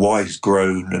the why has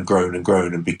grown and grown and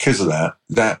grown. And because of that,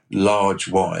 that large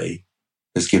why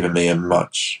has given me a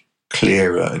much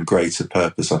clearer and greater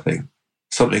purpose, I think.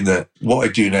 Something that what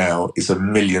I do now is a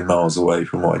million miles away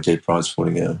from what I did prior to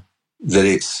falling ill. That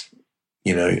it's,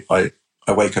 I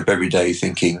wake up every day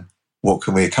thinking, what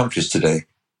can we accomplish today?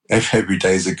 Every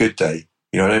day is a good day.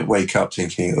 I don't wake up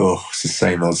thinking, oh, it's the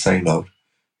same old, same old.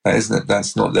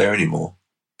 That's not there anymore.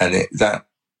 And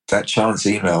that chance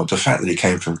email, the fact that it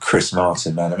came from Chris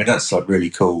Martin, man, I mean, that's like really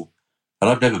cool. And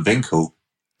I've never been cool.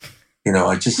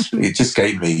 It just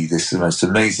gave me this most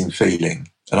amazing feeling.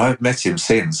 And I've met him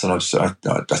since, and I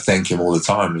thank him all the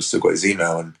time. I've still got his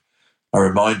email, and I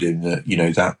remind him that,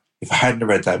 that if I hadn't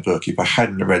read that book, if I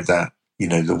hadn't read that,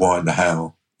 the why and the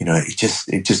how, it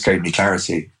just gave me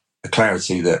clarity, a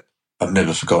clarity that I've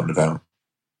never forgotten about.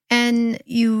 And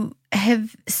you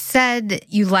have said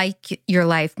you like your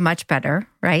life much better,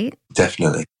 right?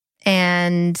 Definitely.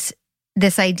 And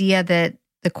this idea that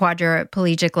the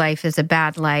quadriplegic life is a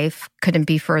bad life couldn't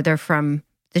be further from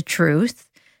the truth,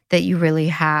 that you really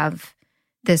have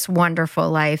this wonderful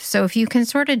life. So if you can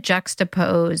sort of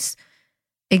juxtapose,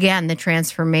 again, the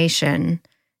transformation,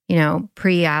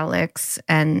 pre-Alex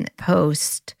and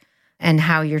post, and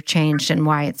how you're changed and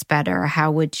why it's better,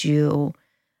 how would you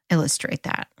illustrate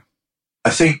that?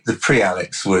 I think the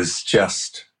pre-Alex was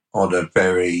just on a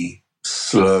very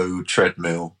slow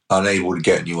treadmill, unable to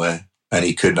get anywhere, and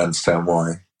he couldn't understand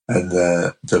why. And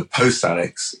the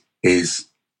post-Alex is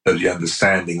of the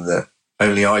understanding that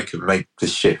only I can make the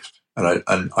shift, and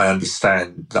I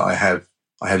understand that I have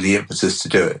the impetus to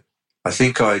do it. I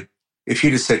think if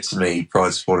you'd have said to me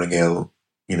prior to falling ill,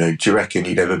 do you reckon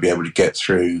you'd ever be able to get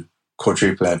through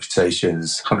quadruple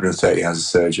amputations, 130 hours of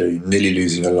surgery, nearly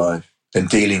losing your life, and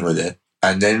dealing with it,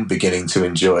 and then beginning to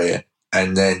enjoy it,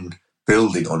 and then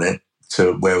building on it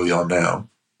to where we are now?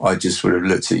 I just would have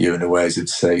looked at you in a way as if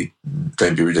to say,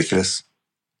 don't be ridiculous.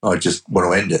 I just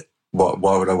want to end it.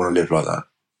 Why would I want to live like that?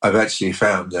 I've actually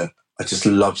found that I just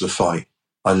love the fight.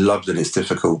 I love that it's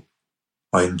difficult.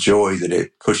 I enjoy that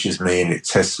it pushes me and it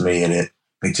tests me, and it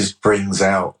just brings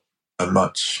out a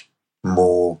much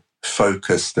more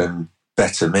focused and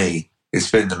better me. It's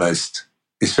been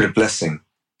a blessing,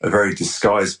 a very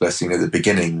disguised blessing at the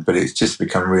beginning, but it's just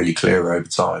become really clear over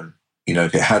time.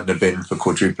 If it hadn't have been for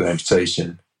quadruple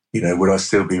amputation, would I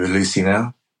still be with Lucy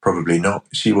now? Probably not.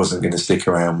 She wasn't going to stick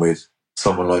around with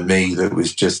someone like me that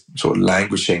was just sort of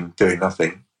languishing, doing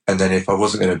nothing. And then if I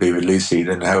wasn't going to be with Lucy,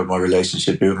 then how would my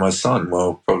relationship be with my son?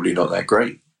 Well, probably not that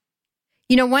great.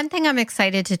 One thing I'm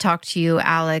excited to talk to you,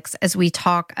 Alex, as we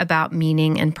talk about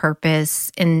meaning and purpose.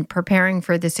 In preparing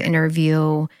for this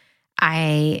interview,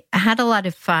 I had a lot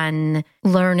of fun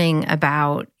learning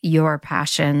about your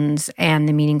passions and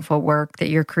the meaningful work that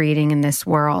you're creating in this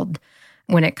world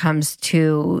when it comes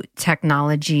to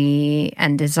technology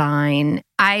and design.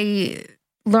 I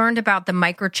learned about the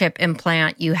microchip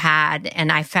implant you had,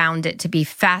 and I found it to be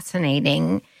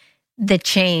fascinating, the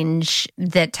change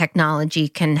that technology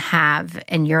can have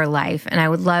in your life. And I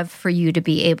would love for you to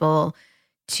be able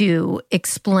to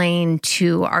explain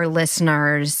to our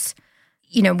listeners,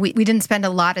 we didn't spend a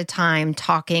lot of time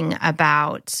talking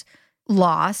about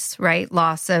loss, right?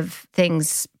 Loss of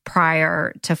things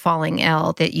prior to falling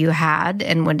ill that you had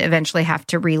and would eventually have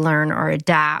to relearn or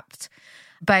adapt.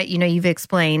 But, you've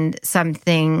explained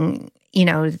something,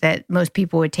 that most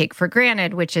people would take for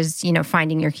granted, which is,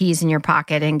 finding your keys in your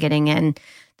pocket and getting in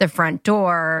the front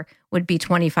door would be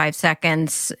 25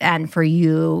 seconds. And for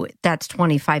you, that's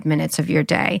 25 minutes of your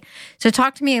day. So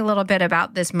talk to me a little bit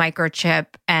about this microchip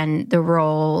and the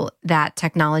role that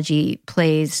technology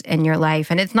plays in your life.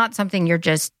 And it's not something you're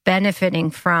just benefiting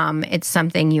from. It's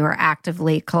something you are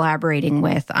actively collaborating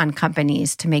with on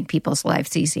companies to make people's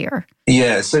lives easier.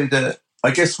 Yeah. So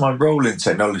I guess my role in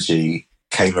technology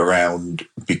came around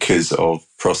because of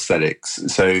prosthetics.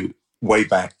 So way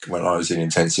back when I was in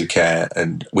intensive care,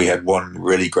 and we had one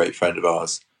really great friend of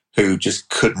ours who just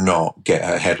could not get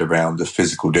her head around the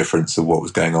physical difference of what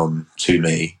was going on to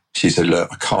me. She said, look,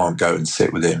 I can't go and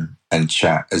sit with him and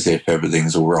chat as if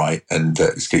everything's all right and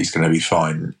that he's going to be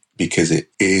fine, because it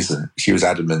isn't. She was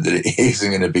adamant that it isn't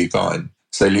going to be fine.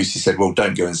 So Lucy said, well,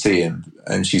 don't go and see him.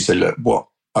 And she said, look,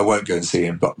 I won't go and see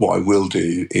him, but what I will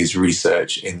do is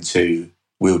research into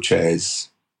wheelchairs,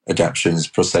 adaptions,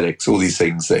 prosthetics, all these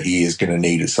things that he is going to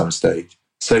need at some stage.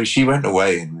 So she went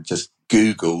away and just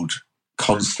Googled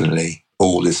constantly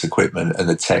all this equipment and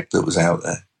the tech that was out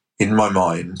there. In my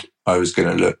mind, I was going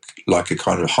to look like a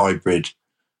kind of hybrid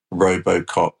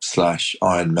RoboCop /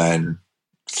 Iron Man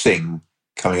thing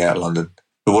coming out of London.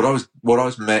 But what I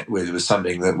was met with was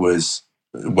something that was,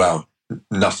 well,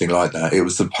 nothing like that. It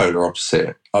was the polar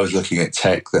opposite. I was looking at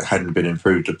tech that hadn't been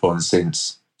improved upon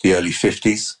since the early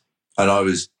 50s. And I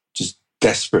was just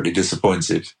desperately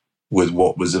disappointed with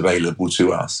what was available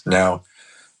to us. Now,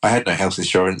 I had no health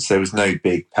insurance. There was no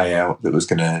big payout that was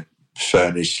going to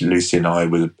furnish Lucy and I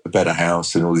with a better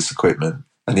house and all this equipment.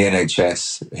 And the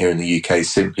NHS here in the UK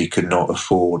simply could not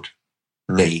afford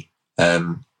me.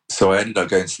 So I ended up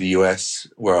going to the US,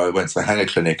 where I went to the Hanger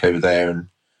Clinic over there,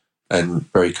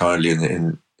 and very kindly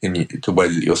in the way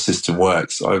that your system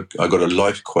works, I got a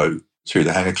life quote through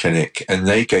the Hanger Clinic, and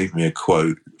they gave me a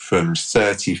quote from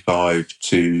 35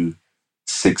 to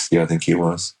 60, I think it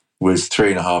was $3.5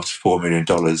 to $4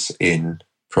 million in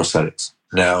prosthetics.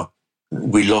 Now,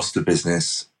 we lost the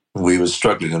business. We were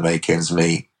struggling to make ends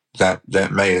meet.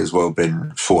 That may as well have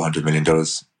been $400 million.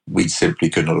 We simply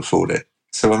could not afford it.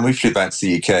 So when we flew back to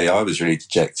the UK, I was really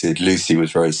dejected. Lucy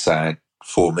was very sad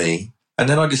for me. And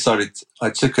then I decided I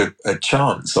took a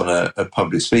chance on a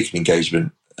public speaking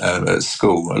engagement at a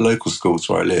school, a local school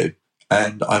to where I live.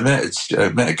 And I met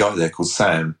a guy there called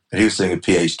Sam, and he was doing a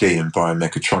PhD in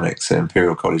biomechatronics at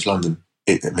Imperial College London.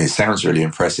 It sounds really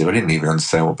impressive. I didn't even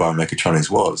understand what biomechatronics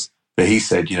was. But he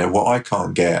said, what I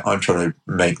can't get, I'm trying to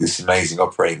make this amazing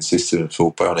operating system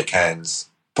for bionic hands,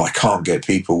 but I can't get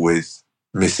people with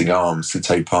missing arms to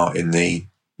take part in the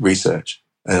research.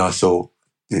 And I thought,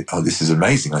 oh, this is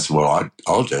amazing. I said, well,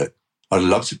 I'll do it. I'd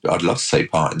love to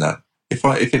take part in that.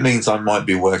 If it means I might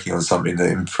be working on something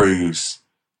that improves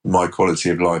my quality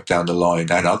of life down the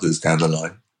line and others down the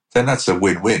line, then that's a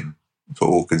win-win for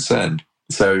all concerned.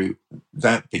 So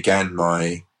that began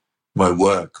my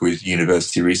work with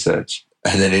university research.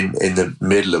 And then in the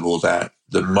middle of all that,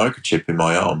 the microchip in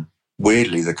my arm,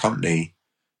 weirdly, the company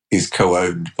is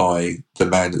co-owned by the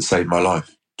man that saved my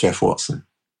life, Jeff Watson.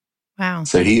 Wow.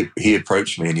 So he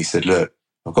approached me and he said, look,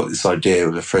 I've got this idea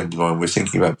with a friend of mine. We're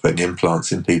thinking about putting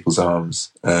implants in people's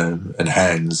arms and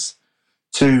hands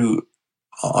to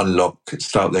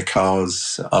start their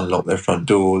cars, unlock their front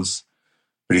doors.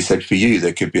 But he said, for you,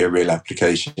 there could be a real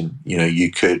application. You know,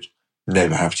 you could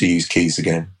never have to use keys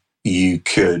again. You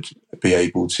could be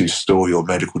able to store your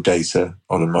medical data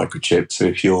on a microchip. So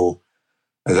if you're,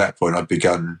 at that point, I'd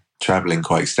begun traveling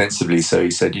quite extensively. So he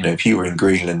said, you know, if you were in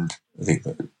Greenland, I think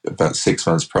about 6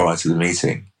 months prior to the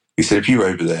meeting, he said, if you were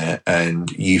over there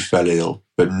and you fell ill,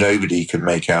 but nobody could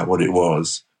make out what it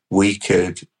was, we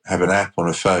could have an app on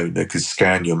a phone that could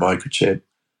scan your microchip,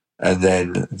 and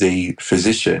then the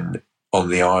physician on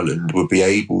the island would be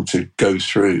able to go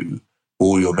through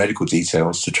all your medical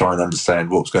details to try and understand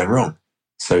what's going wrong.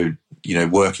 So, you know,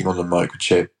 working on the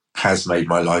microchip has made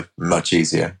my life much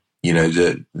easier. You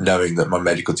know, knowing that my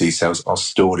medical details are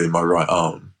stored in my right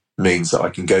arm means that I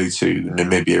can go to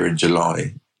Namibia in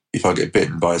July. If I get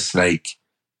bitten by a snake,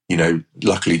 you know,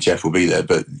 luckily Jeff will be there,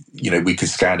 but, you know, we could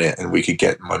scan it and we could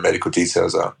get my medical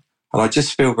details up. And I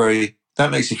just feel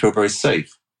that makes me feel very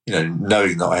safe, you know,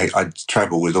 knowing that I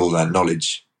travel with all that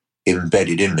knowledge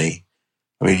embedded in me.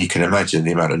 I mean, you can imagine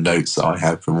the amount of notes that I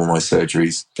have from all my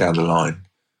surgeries down the line.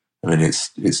 I mean, it's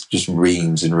just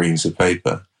reams and reams of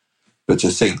paper. But to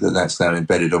think that that's now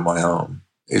embedded on my arm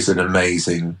is an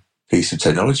amazing piece of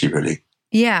technology, really.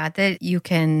 Yeah, that you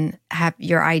can have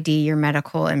your ID, your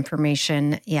medical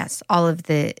information. Yes, all of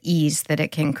the ease that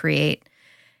it can create.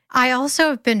 I also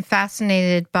have been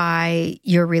fascinated by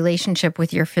your relationship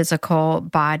with your physical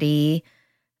body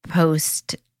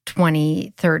post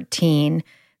 2013,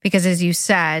 because as you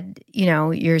said, you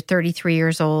know, you're 33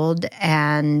 years old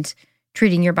and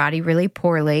treating your body really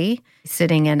poorly,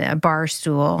 sitting in a bar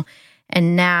stool,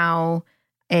 and now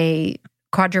a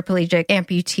quadriplegic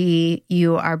amputee,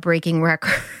 you are breaking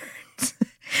records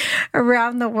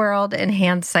around the world in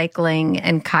hand cycling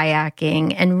and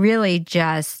kayaking, and really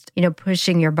just, you know,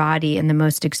 pushing your body in the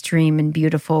most extreme and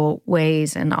beautiful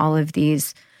ways in all of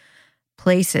these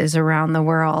places around the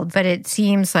world. But it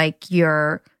seems like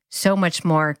you're so much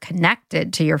more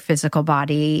connected to your physical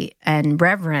body and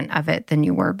reverent of it than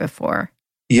you were before.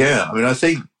 Yeah, I mean, I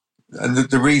think, and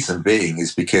the reason being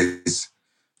is because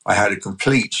I had a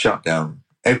complete shutdown.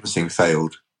 Everything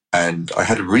failed, and I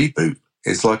had a reboot.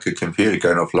 It's like a computer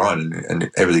going offline and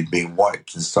everything being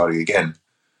wiped and starting again.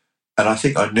 And I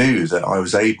think I knew that I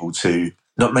was able to,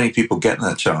 not many people get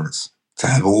that chance, to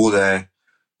have all the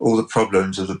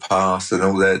problems of the past and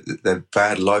all their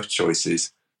bad life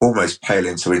choices almost pale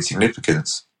into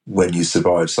insignificance when you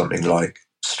survive something like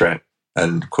strep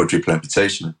and quadruple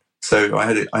amputation. So I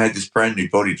had this brand new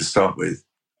body to start with,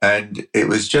 and it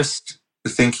was just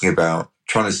thinking about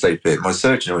trying to stay fit. My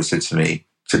surgeon always said to me,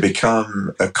 to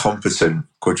become a competent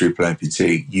quadruple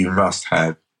amputee, you must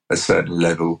have a certain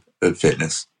level of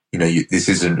fitness. You know, this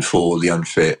isn't for the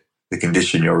unfit, the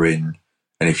condition you're in.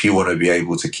 And if you want to be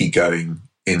able to keep going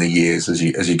in the years as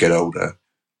you get older,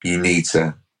 you need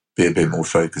to be a bit more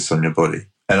focused on your body.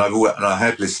 And I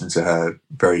have listened to her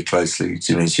very closely.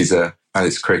 I mean,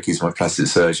 Alex Crick is my plastic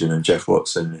surgeon, and Jeff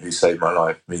Watson, who saved my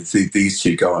life. I mean, these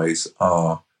two guys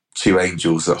are two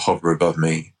angels that hover above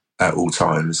me at all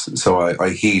times. So I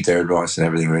heed their advice and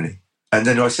everything, really. And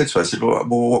then I said to her, I said, well,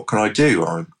 what can I do?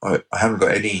 I haven't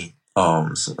got any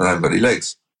arms and I haven't got any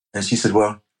legs. And she said,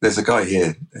 well, there's a guy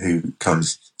here who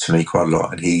comes to me quite a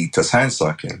lot and he does hand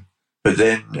cycling. But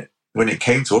then when it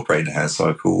came to operating a hand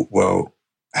cycle, well,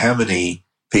 how many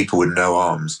people with no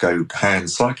arms go hand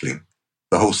cycling?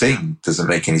 The whole thing doesn't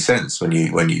make any sense when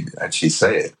you actually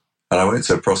say it. And I went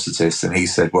to a prosthetist and he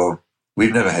said, well,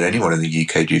 we've never had anyone in the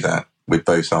UK do that with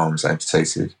both arms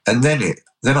amputated. And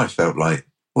then I felt like,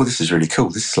 well, this is really cool.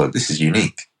 This is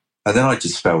unique. And then I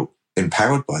just felt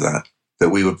empowered by that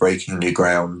we were breaking new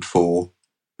ground for.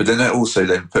 But then that also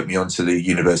then put me onto the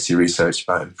university research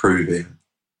about improving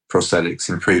prosthetics,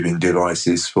 improving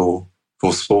devices for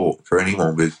sport, for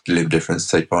anyone with limb difference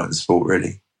to take part in sport,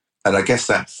 really. And I guess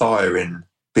that fire in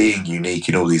being unique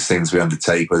in all these things we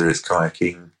undertake, whether it's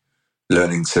kayaking,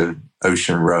 learning to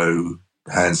ocean row,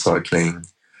 hand cycling,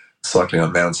 cycling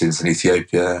up mountains in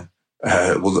Ethiopia,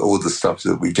 all the stuff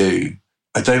that we do.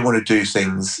 I don't want to do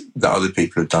things that other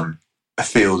people have done. I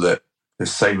feel that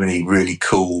there's so many really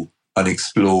cool,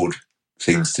 unexplored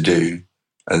things to do,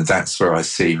 and that's where I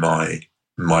see my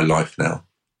life now.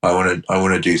 I want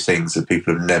to do things that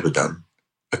people have never done.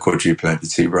 A quadruple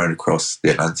amputee rowing across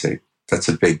the Atlantic. That's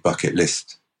a big bucket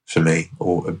list for me,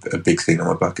 or a big thing on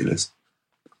my bucket list.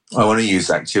 I want to use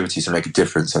activity to make a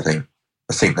difference, I think.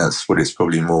 I think that's what it's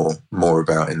probably more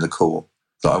about in the core.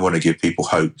 That I want to give people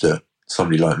hope that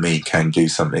somebody like me can do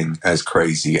something as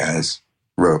crazy as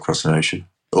row across an ocean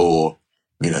or,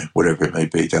 whatever it may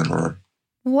be down the line.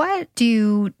 What do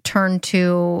you turn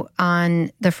to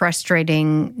on the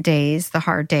frustrating days, the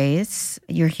hard days?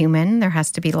 You're human. There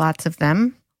has to be lots of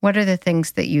them. What are the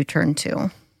things that you turn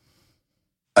to?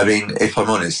 I mean, if I'm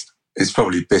honest, it's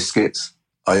probably biscuits.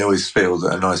 I always feel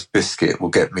that a nice biscuit will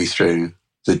get me through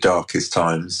the darkest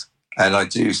times. And I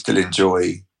do still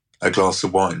enjoy a glass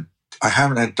of wine. I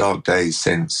haven't had dark days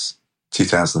since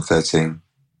 2013,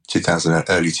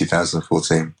 early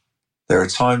 2014. There are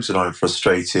times when I'm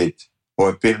frustrated, or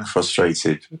I've been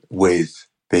frustrated with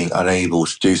being unable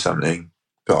to do something,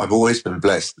 but I've always been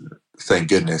blessed, thank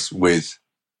goodness, with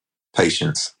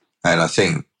patience. And I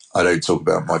think I don't talk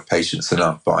about my patience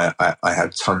enough, but I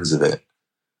have tons of it.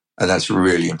 And that's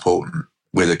really important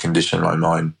with a condition like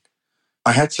mine.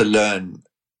 I had to learn,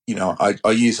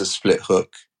 I use a split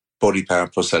hook body power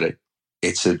prosthetic.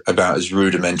 It's about as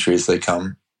rudimentary as they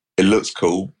come. It looks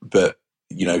cool, but,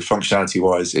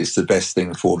 functionality-wise, it's the best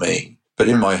thing for me. But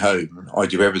in my home, I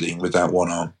do everything with that one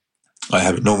arm. I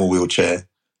have a normal wheelchair.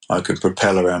 I can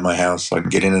propel around my house. I can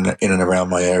get in and around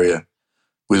my area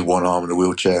with one arm and a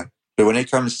wheelchair. But when it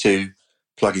comes to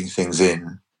plugging things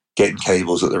in, getting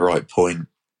cables at the right point,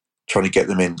 trying to get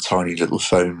them in tiny little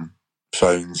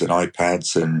phones and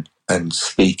iPads and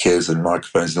speakers and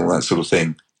microphones and all that sort of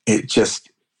thing,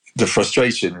 the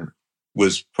frustration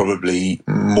was probably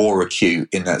more acute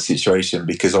in that situation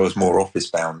because I was more office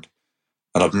bound.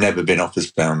 And I've never been office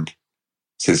bound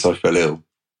since I fell ill.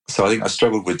 So I think I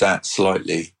struggled with that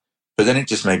slightly. But then it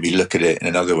just made me look at it in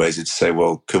another ways to say,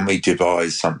 well, can we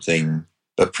devise something,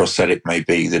 a prosthetic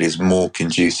maybe, that is more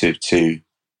conducive to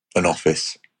an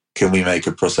office? Can we make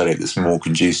a prosthetic that's more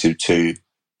conducive to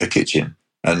a kitchen?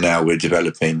 And now we're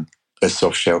developing a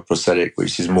soft shell prosthetic,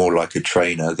 which is more like a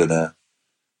trainer than a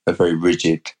very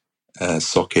rigid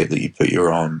socket that you put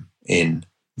your arm in,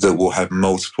 that will have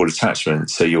multiple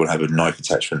attachments. So you'll have a knife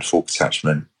attachment, fork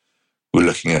attachment. We're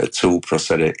looking at a tool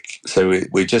prosthetic. So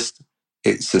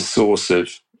it's a source of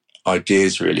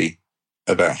ideas really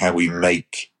about how we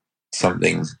make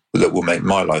something that will make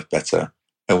my life better.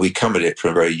 And we come at it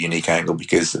from a very unique angle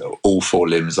because all four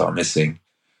limbs are missing.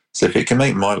 So if it can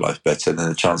make my life better, then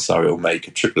the chances are it will make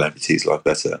a triple amputee's life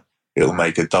better. It will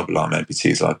make a double arm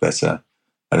amputee's life better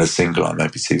and a single arm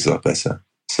amputee's life better.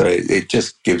 So it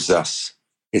just gives us,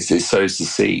 it sows the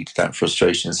seed, that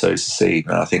frustration sows the seed.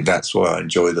 And I think that's why I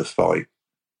enjoy the fight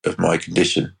of my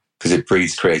condition, because it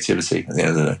breeds creativity at the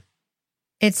end of the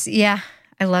day.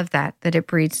 I love that it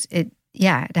breeds it.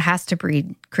 Yeah, it has to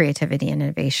breed creativity and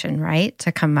innovation, right?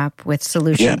 To come up with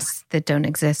solutions that don't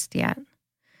exist yet.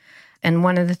 And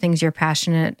one of the things you're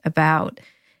passionate about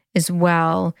as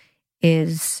well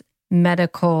is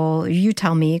medical, you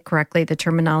tell me correctly the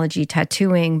terminology,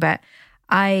 tattooing, but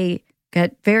I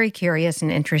got very curious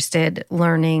and interested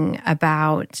learning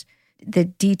about the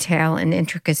detail and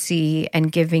intricacy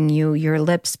and giving you your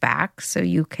lips back so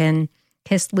you can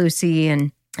kiss Lucy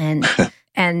and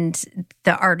and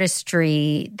the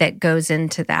artistry that goes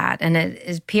into that. And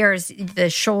it appears your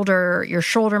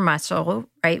shoulder muscle,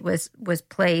 right, was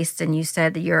placed, and you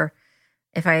said that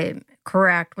if I'm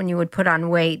correct, when you would put on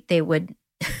weight, they would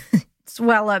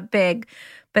swell up big.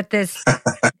 But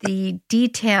the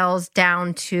details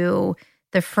down to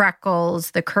the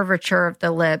freckles, the curvature of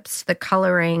the lips, the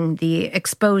coloring, the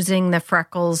exposing the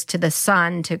freckles to the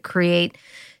sun to create.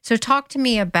 So talk to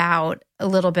me a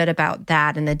little bit about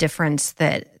that and the difference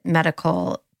that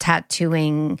medical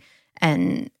tattooing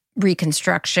and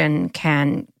reconstruction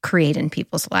can create in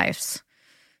people's lives,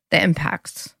 the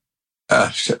impacts.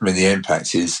 The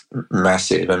impact is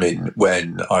massive.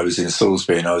 When I was in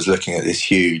Salisbury and I was looking at this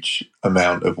huge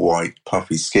amount of white,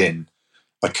 puffy skin,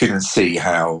 I couldn't see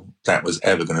how that was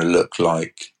ever going to look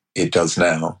like it does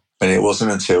now. And it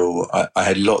wasn't until I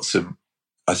had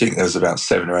I think there was about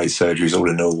 7 or 8 surgeries all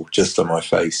in all, just on my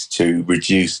face to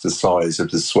reduce the size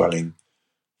of the swelling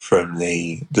from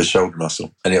the shoulder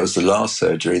muscle. And it was the last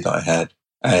surgery that I had.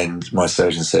 And my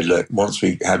surgeon said, look, once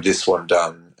we have this one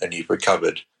done and you've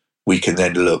recovered, we can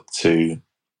then look to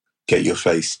get your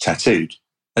face tattooed.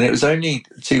 And it was only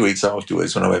 2 weeks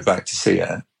afterwards when I went back to see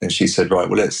her, and she said, right,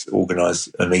 well, let's organise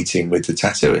a meeting with the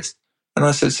tattooist. And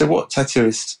I said, so what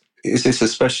tattooist? Is this a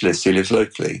specialist who lives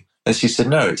locally? And she said,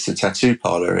 no, it's a tattoo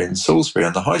parlour in Salisbury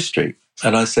on the High Street.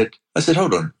 And I said,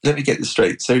 hold on, let me get this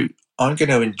straight. So I'm going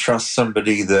to entrust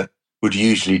somebody that would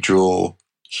usually draw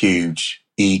huge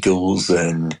eagles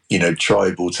and,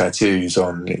 tribal tattoos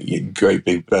on great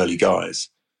big burly guys.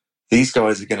 These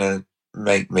guys are going to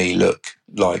make me look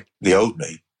like the old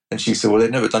me? And she said, well, they've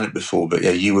never done it before, but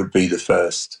yeah, you would be the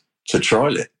first to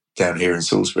trial it down here in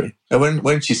Salisbury. And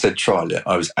when she said trial it,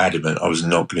 I was adamant I was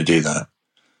not going to do that.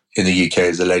 In the UK,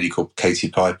 there's a lady called Katie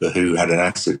Piper who had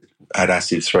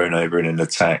acid thrown over in an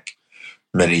attack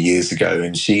many years ago,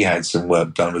 and she had some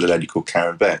work done with a lady called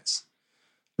Karen Betts.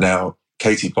 Now,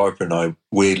 Katie Piper and I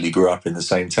weirdly grew up in the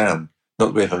same town. Not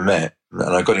that we ever met.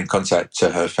 And I got in contact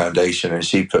to her foundation, and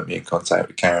she put me in contact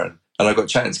with Karen. And I got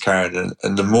chatting to Karen,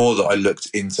 and the more that I looked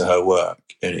into her work,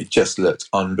 and it just looked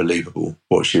unbelievable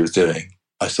what she was doing,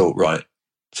 I thought, right,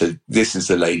 so this is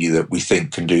the lady that we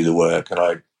think can do the work. And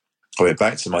I went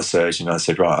back to my surgeon and I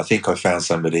said, right, I think I found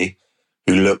somebody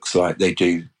who looks like they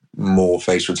do more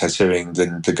facial tattooing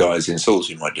than the guys in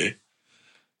Salisbury might do.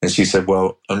 And she said,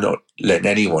 well, I'm not letting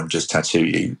anyone just tattoo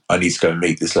you. I need to go and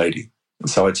meet this lady.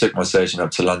 So I took my surgeon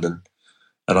up to London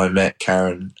and I met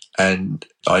Karen, and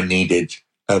I needed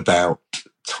about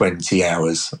 20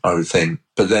 hours, I would think.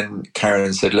 But then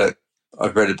Karen said, look,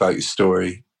 I've read about your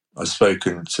story. I've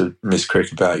spoken to Miss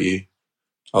Crick about you.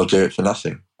 I'll do it for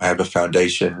nothing. I have a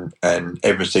foundation, and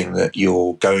everything that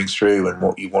you're going through and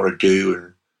what you want to do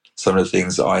and some of the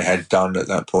things that I had done at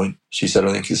that point, she said,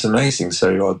 I think it's amazing.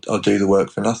 So I'll do the work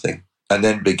for nothing. And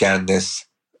then began this.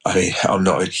 I mean, I'm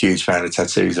not a huge fan of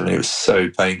tattoos. I mean, it was so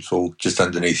painful just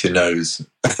underneath your nose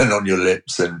and on your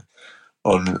lips and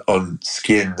on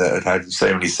skin that had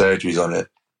so many surgeries on it.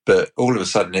 But all of a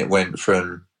sudden it went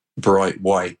from bright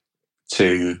white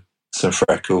to some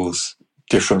freckles,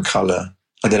 different colour,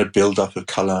 and then a build-up of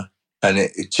colour. And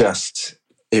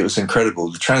it was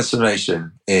incredible. The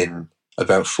transformation in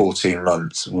about 14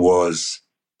 months was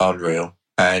unreal.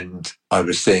 And I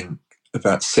was thinking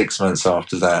about 6 months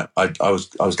after that, I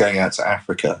was going out to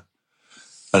Africa,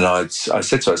 and I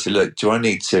said to her, I said, look, do I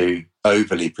need to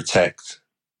overly protect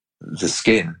the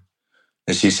skin?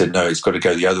 And she said, no, it's got to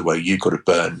go the other way. You've got to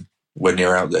burn. When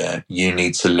you're out there, you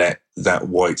need to let that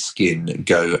white skin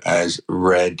go as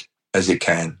red as it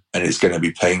can. And it's going to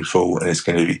be painful and it's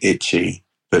going to be itchy,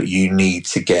 but you need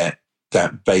to get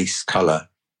that base colour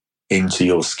into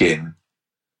your skin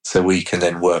so we can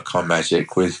then work our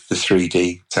magic with the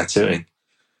 3D tattooing.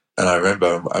 And I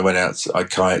remember I went out, I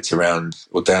kayaked around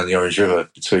or down the Orange River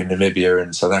between Namibia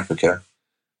and South Africa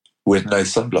with no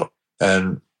sunblock,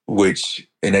 which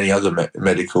in any other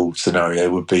medical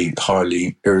scenario would be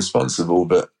highly irresponsible.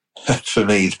 But for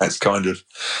me, that's kind of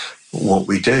what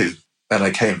we do. And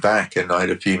I came back and I had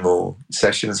a few more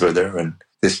sessions with her, and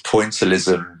this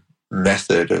pointillism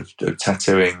method of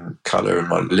tattooing colour and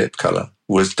my lip colour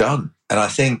was done. And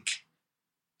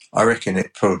I reckon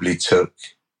it probably took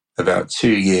about 2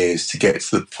 years to get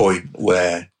to the point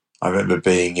where I remember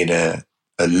being in a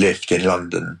lift in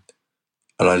London,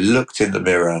 and I looked in the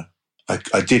mirror.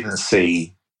 I didn't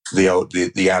see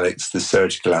the Alex, the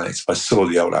surgical Alex. I saw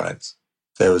the old Alex.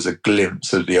 There was a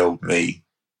glimpse of the old me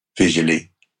visually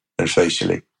and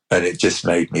facially, and it just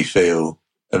made me feel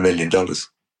 $1 million.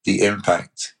 The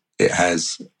impact it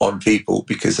has on people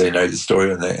because they know the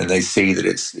story and they see that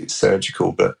it's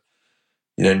surgical, but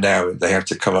now they have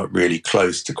to come up really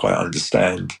close to quite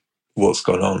understand what's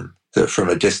gone on. That from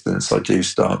a distance, I do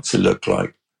start to look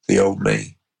like the old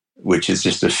me, which is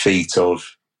just a feat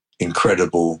of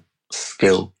incredible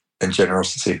skill and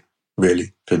generosity,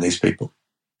 really, from these people.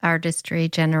 Artistry,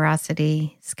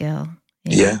 generosity, skill.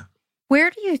 Yeah. Where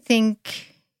do you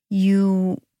think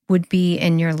you would be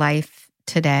in your life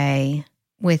today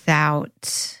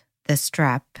without the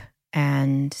strep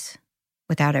and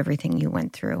without everything you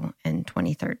went through in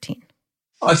 2013?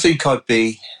 I think I'd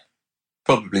be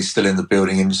probably still in the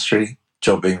building industry,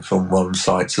 jobbing from one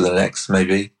site to the next,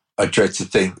 maybe. I dread to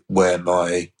think where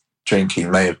my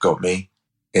drinking may have got me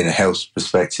in a health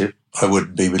perspective. I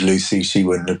wouldn't be with Lucy. She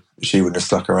wouldn't have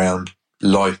stuck around.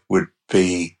 Life would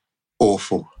be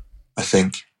awful, I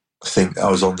think. I think I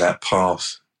was on that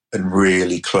path and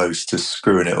really close to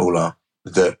screwing it all up.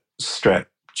 That strep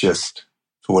just,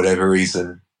 for whatever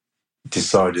reason,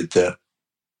 decided that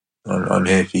I'm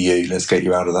here for you. Let's get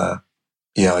you out of that.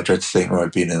 Yeah, I dread to think where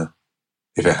I'd be now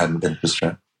if it hadn't been for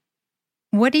strep.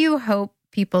 What do you hope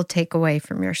people take away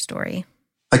from your story?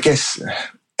 I guess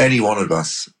any one of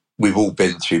us, we've all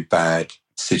been through bad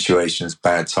situations,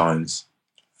 bad times.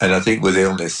 And I think with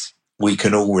illness, we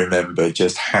can all remember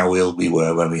just how ill we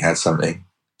were when we had something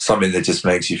that just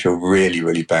makes you feel really,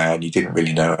 really bad. You didn't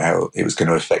really know how it was going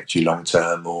to affect you long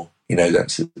term, or,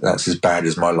 that's as bad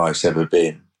as my life's ever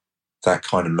been. That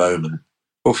kind of moment.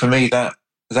 Well, for me, that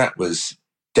was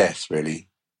death, really.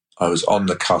 I was on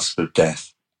the cusp of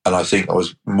death. And I think I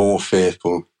was more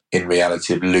fearful in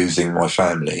reality of losing my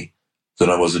family than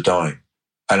I was of dying.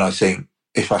 And I think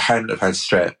if I hadn't have had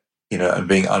strep, and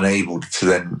being unable to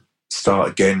then start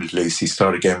again with Lucy,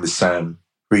 start again with Sam,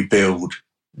 rebuild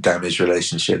damaged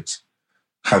relationships,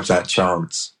 have that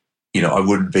chance, I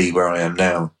wouldn't be where I am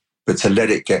now. But to let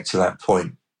it get to that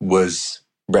point was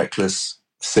reckless,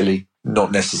 silly,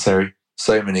 not necessary.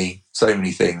 So many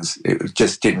things. It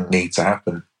just didn't need to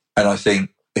happen. And I think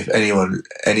if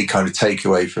any kind of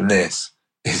takeaway from this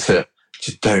is that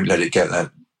just don't let it get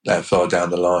that far down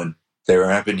the line. There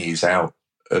are avenues out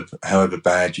of however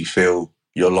bad you feel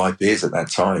your life is at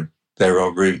that time. There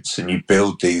are routes, and you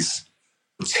build these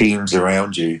teams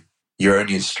around you. You're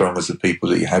only as strong as the people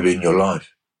that you have in your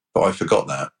life. But I forgot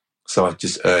that. So I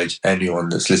just urge anyone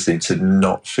that's listening to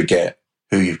not forget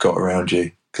who you've got around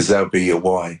you, because they'll be your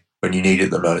why when you need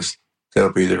it the most.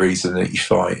 They'll be the reason that you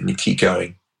fight and you keep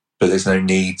going. But there's no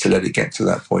need to let it get to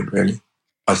that point, really.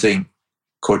 I think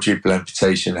quadruple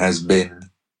amputation has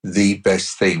been the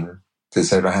best thing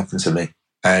that's ever happened to me.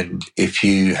 And if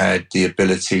you had the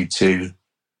ability to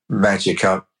magic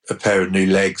up a pair of new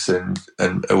legs and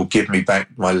it will give me back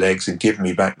my legs and give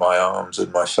me back my arms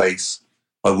and my face,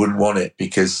 I wouldn't want it,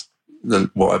 because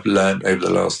what I've learned over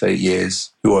the last 8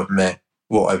 years, who I've met,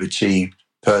 what I've achieved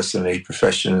personally,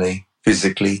 professionally,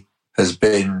 physically,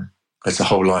 it's a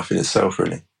whole life in itself,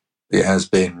 really. It has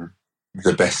been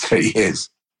the best 8 years.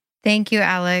 Thank you,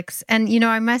 Alex. And,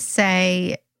 I must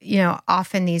say,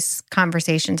 often these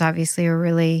conversations obviously are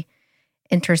really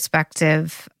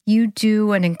introspective. You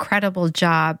do an incredible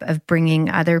job of bringing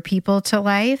other people to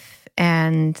life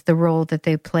and the role that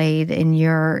they played in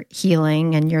your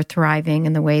healing and your thriving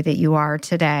in the way that you are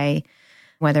today,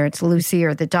 whether it's Lucy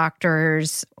or the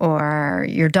doctors or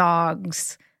your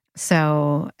dogs.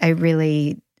 So I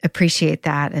really appreciate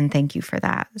that, and thank you for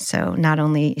that. So not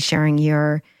only sharing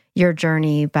your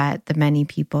journey, but the many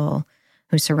people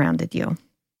who surrounded you.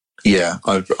 Yeah,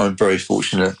 I'm very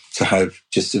fortunate to have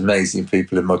just amazing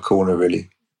people in my corner, really.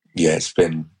 Yeah, it's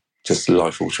been just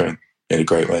life-altering in a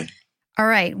great way. All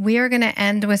right, we are going to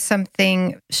end with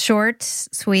something short,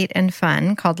 sweet, and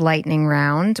fun called Lightning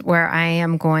Round, where I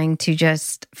am going to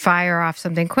just fire off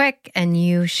something quick, and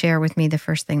you share with me the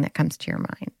first thing that comes to your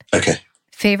mind. Okay.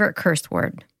 Favorite curse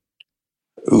word?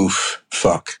 Oof,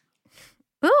 fuck.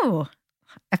 Ooh,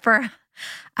 for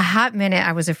a hot minute,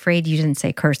 I was afraid you didn't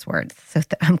say curse words, so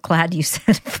I'm glad you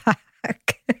said fuck.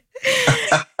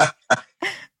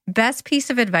 Best piece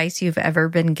of advice you've ever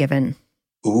been given?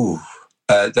 Ooh,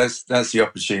 that's the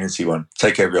opportunity one.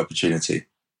 Take every opportunity.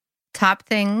 Top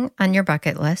thing on your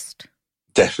bucket list?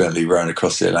 Definitely rowing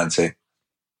across the Atlantic.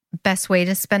 Best way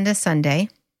to spend a Sunday?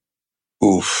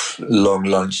 Oof, long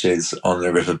lunches on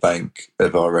the riverbank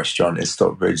of our restaurant in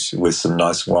Stockbridge with some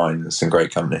nice wine and some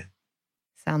great company.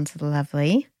 Sounds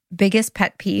lovely. Biggest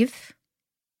pet peeve?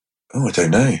 Oh, I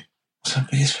don't know. What's my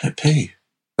biggest pet peeve?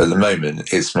 At the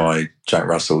moment, it's my Jack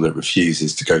Russell that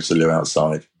refuses to go to the loo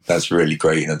outside. That's really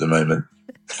grating at the moment.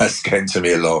 That's getting to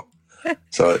me a lot.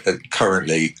 So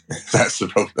currently, that's the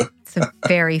problem. It's a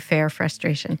very fair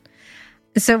frustration.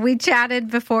 So we chatted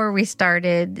before we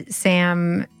started.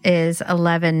 Sam is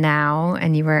 11 now,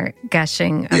 and you were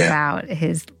gushing about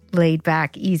his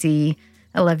laid-back, easy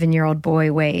 11-year-old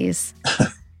boy ways.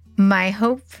 My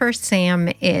hope for Sam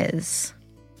is?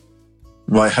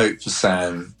 My hope for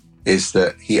Sam is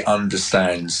that he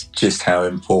understands just how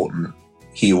important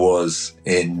he was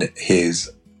in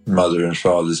his mother and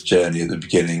father's journey at the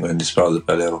beginning when his father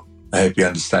fell ill. I hope he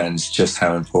understands just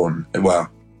how important,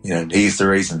 he's the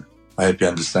reason. I hope he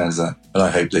understands that, and I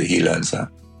hope that he learns that.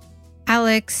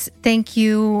 Alex, thank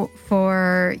you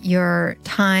for your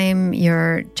time,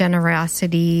 your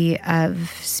generosity of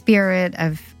spirit,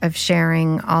 of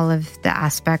sharing all of the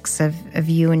aspects of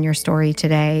you and your story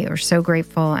today. We're so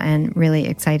grateful and really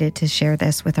excited to share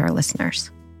this with our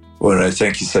listeners. Well, no,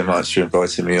 thank you so much for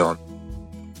inviting me on.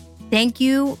 Thank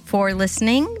you for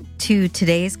listening to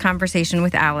today's conversation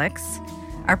with Alex.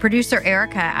 Our producer,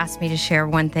 Erica, asked me to share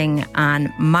one thing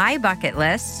on my bucket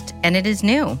list, and it is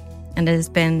new. And it has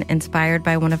been inspired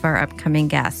by one of our upcoming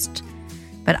guests.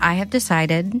 But I have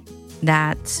decided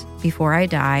that before I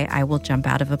die, I will jump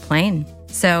out of a plane.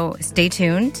 So stay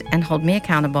tuned and hold me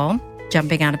accountable.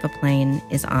 Jumping out of a plane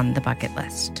is on the bucket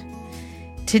list.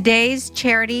 Today's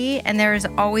charity, and there is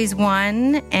always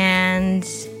one, and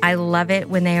I love it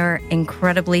when they are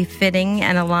incredibly fitting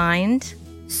and aligned.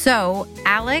 So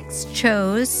Alex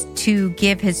chose to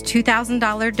give his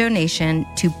 $2,000 donation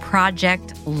to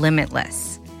Project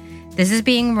Limitless. This is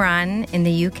being run in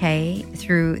the UK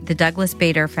through the Douglas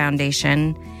Bader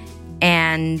Foundation.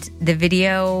 And the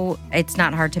video, it's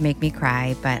not hard to make me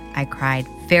cry, but I cried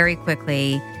very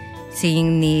quickly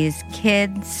seeing these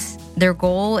kids. Their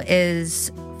goal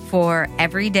is for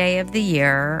every day of the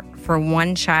year for for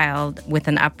one child with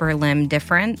an upper limb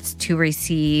difference to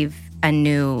receive a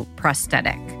new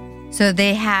prosthetic. So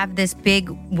they have this big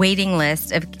waiting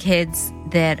list of kids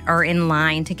that are in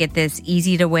line to get this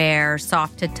easy-to-wear,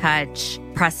 soft-to-touch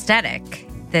prosthetic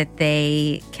that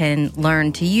they can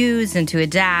learn to use and to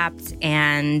adapt.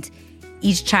 And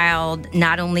each child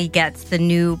not only gets the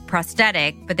new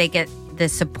prosthetic, but they get the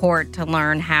support to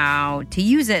learn how to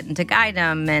use it and to guide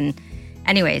them. And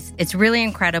anyways, it's really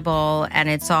incredible. And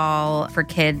it's all for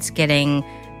kids getting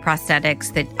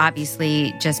prosthetics that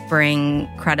obviously just bring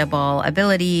credible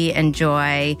ability and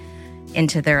joy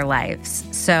into their lives.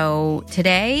 So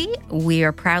today we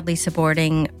are proudly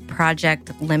supporting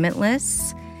Project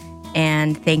Limitless.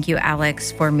 And thank you,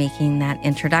 Alex, for making that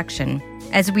introduction.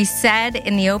 As we said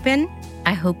in the open,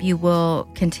 I hope you will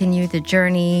continue the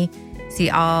journey, see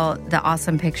all the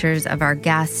awesome pictures of our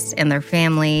guests and their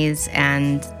families.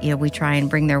 And, we try and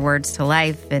bring their words to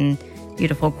life and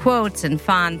beautiful quotes and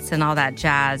fonts and all that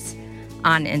jazz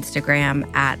on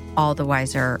Instagram at All the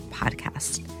Wiser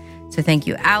Podcast. So thank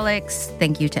you, Alex.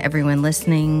 Thank you to everyone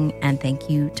listening. And thank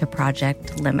you to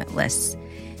Project Limitless.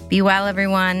 Be well,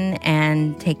 everyone,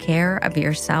 and take care of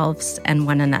yourselves and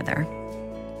one another.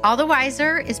 All the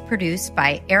Wiser is produced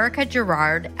by Erica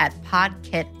Gerard at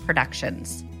Podkit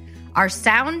Productions. Our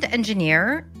sound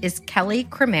engineer is Kelly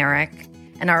Kramerick,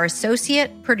 and our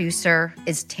associate producer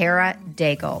is Tara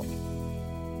Daigle.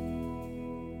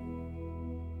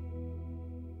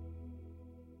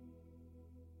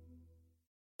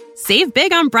 Save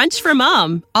big on brunch for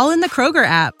mom, all in the Kroger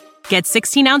app. Get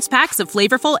 16-ounce packs of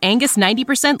flavorful Angus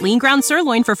 90% lean ground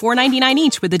sirloin for $4.99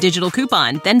 each with a digital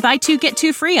coupon. Then buy 2, get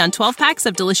 2 free on 12 packs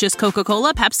of delicious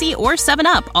Coca-Cola, Pepsi, or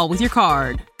 7-Up, all with your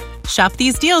card. Shop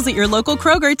these deals at your local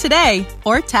Kroger today,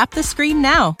 or tap the screen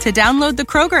now to download the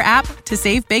Kroger app to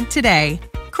save big today.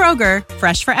 Kroger,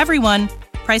 fresh for everyone.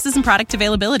 Prices and product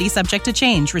availability subject to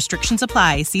change. Restrictions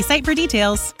apply. See site for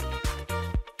details.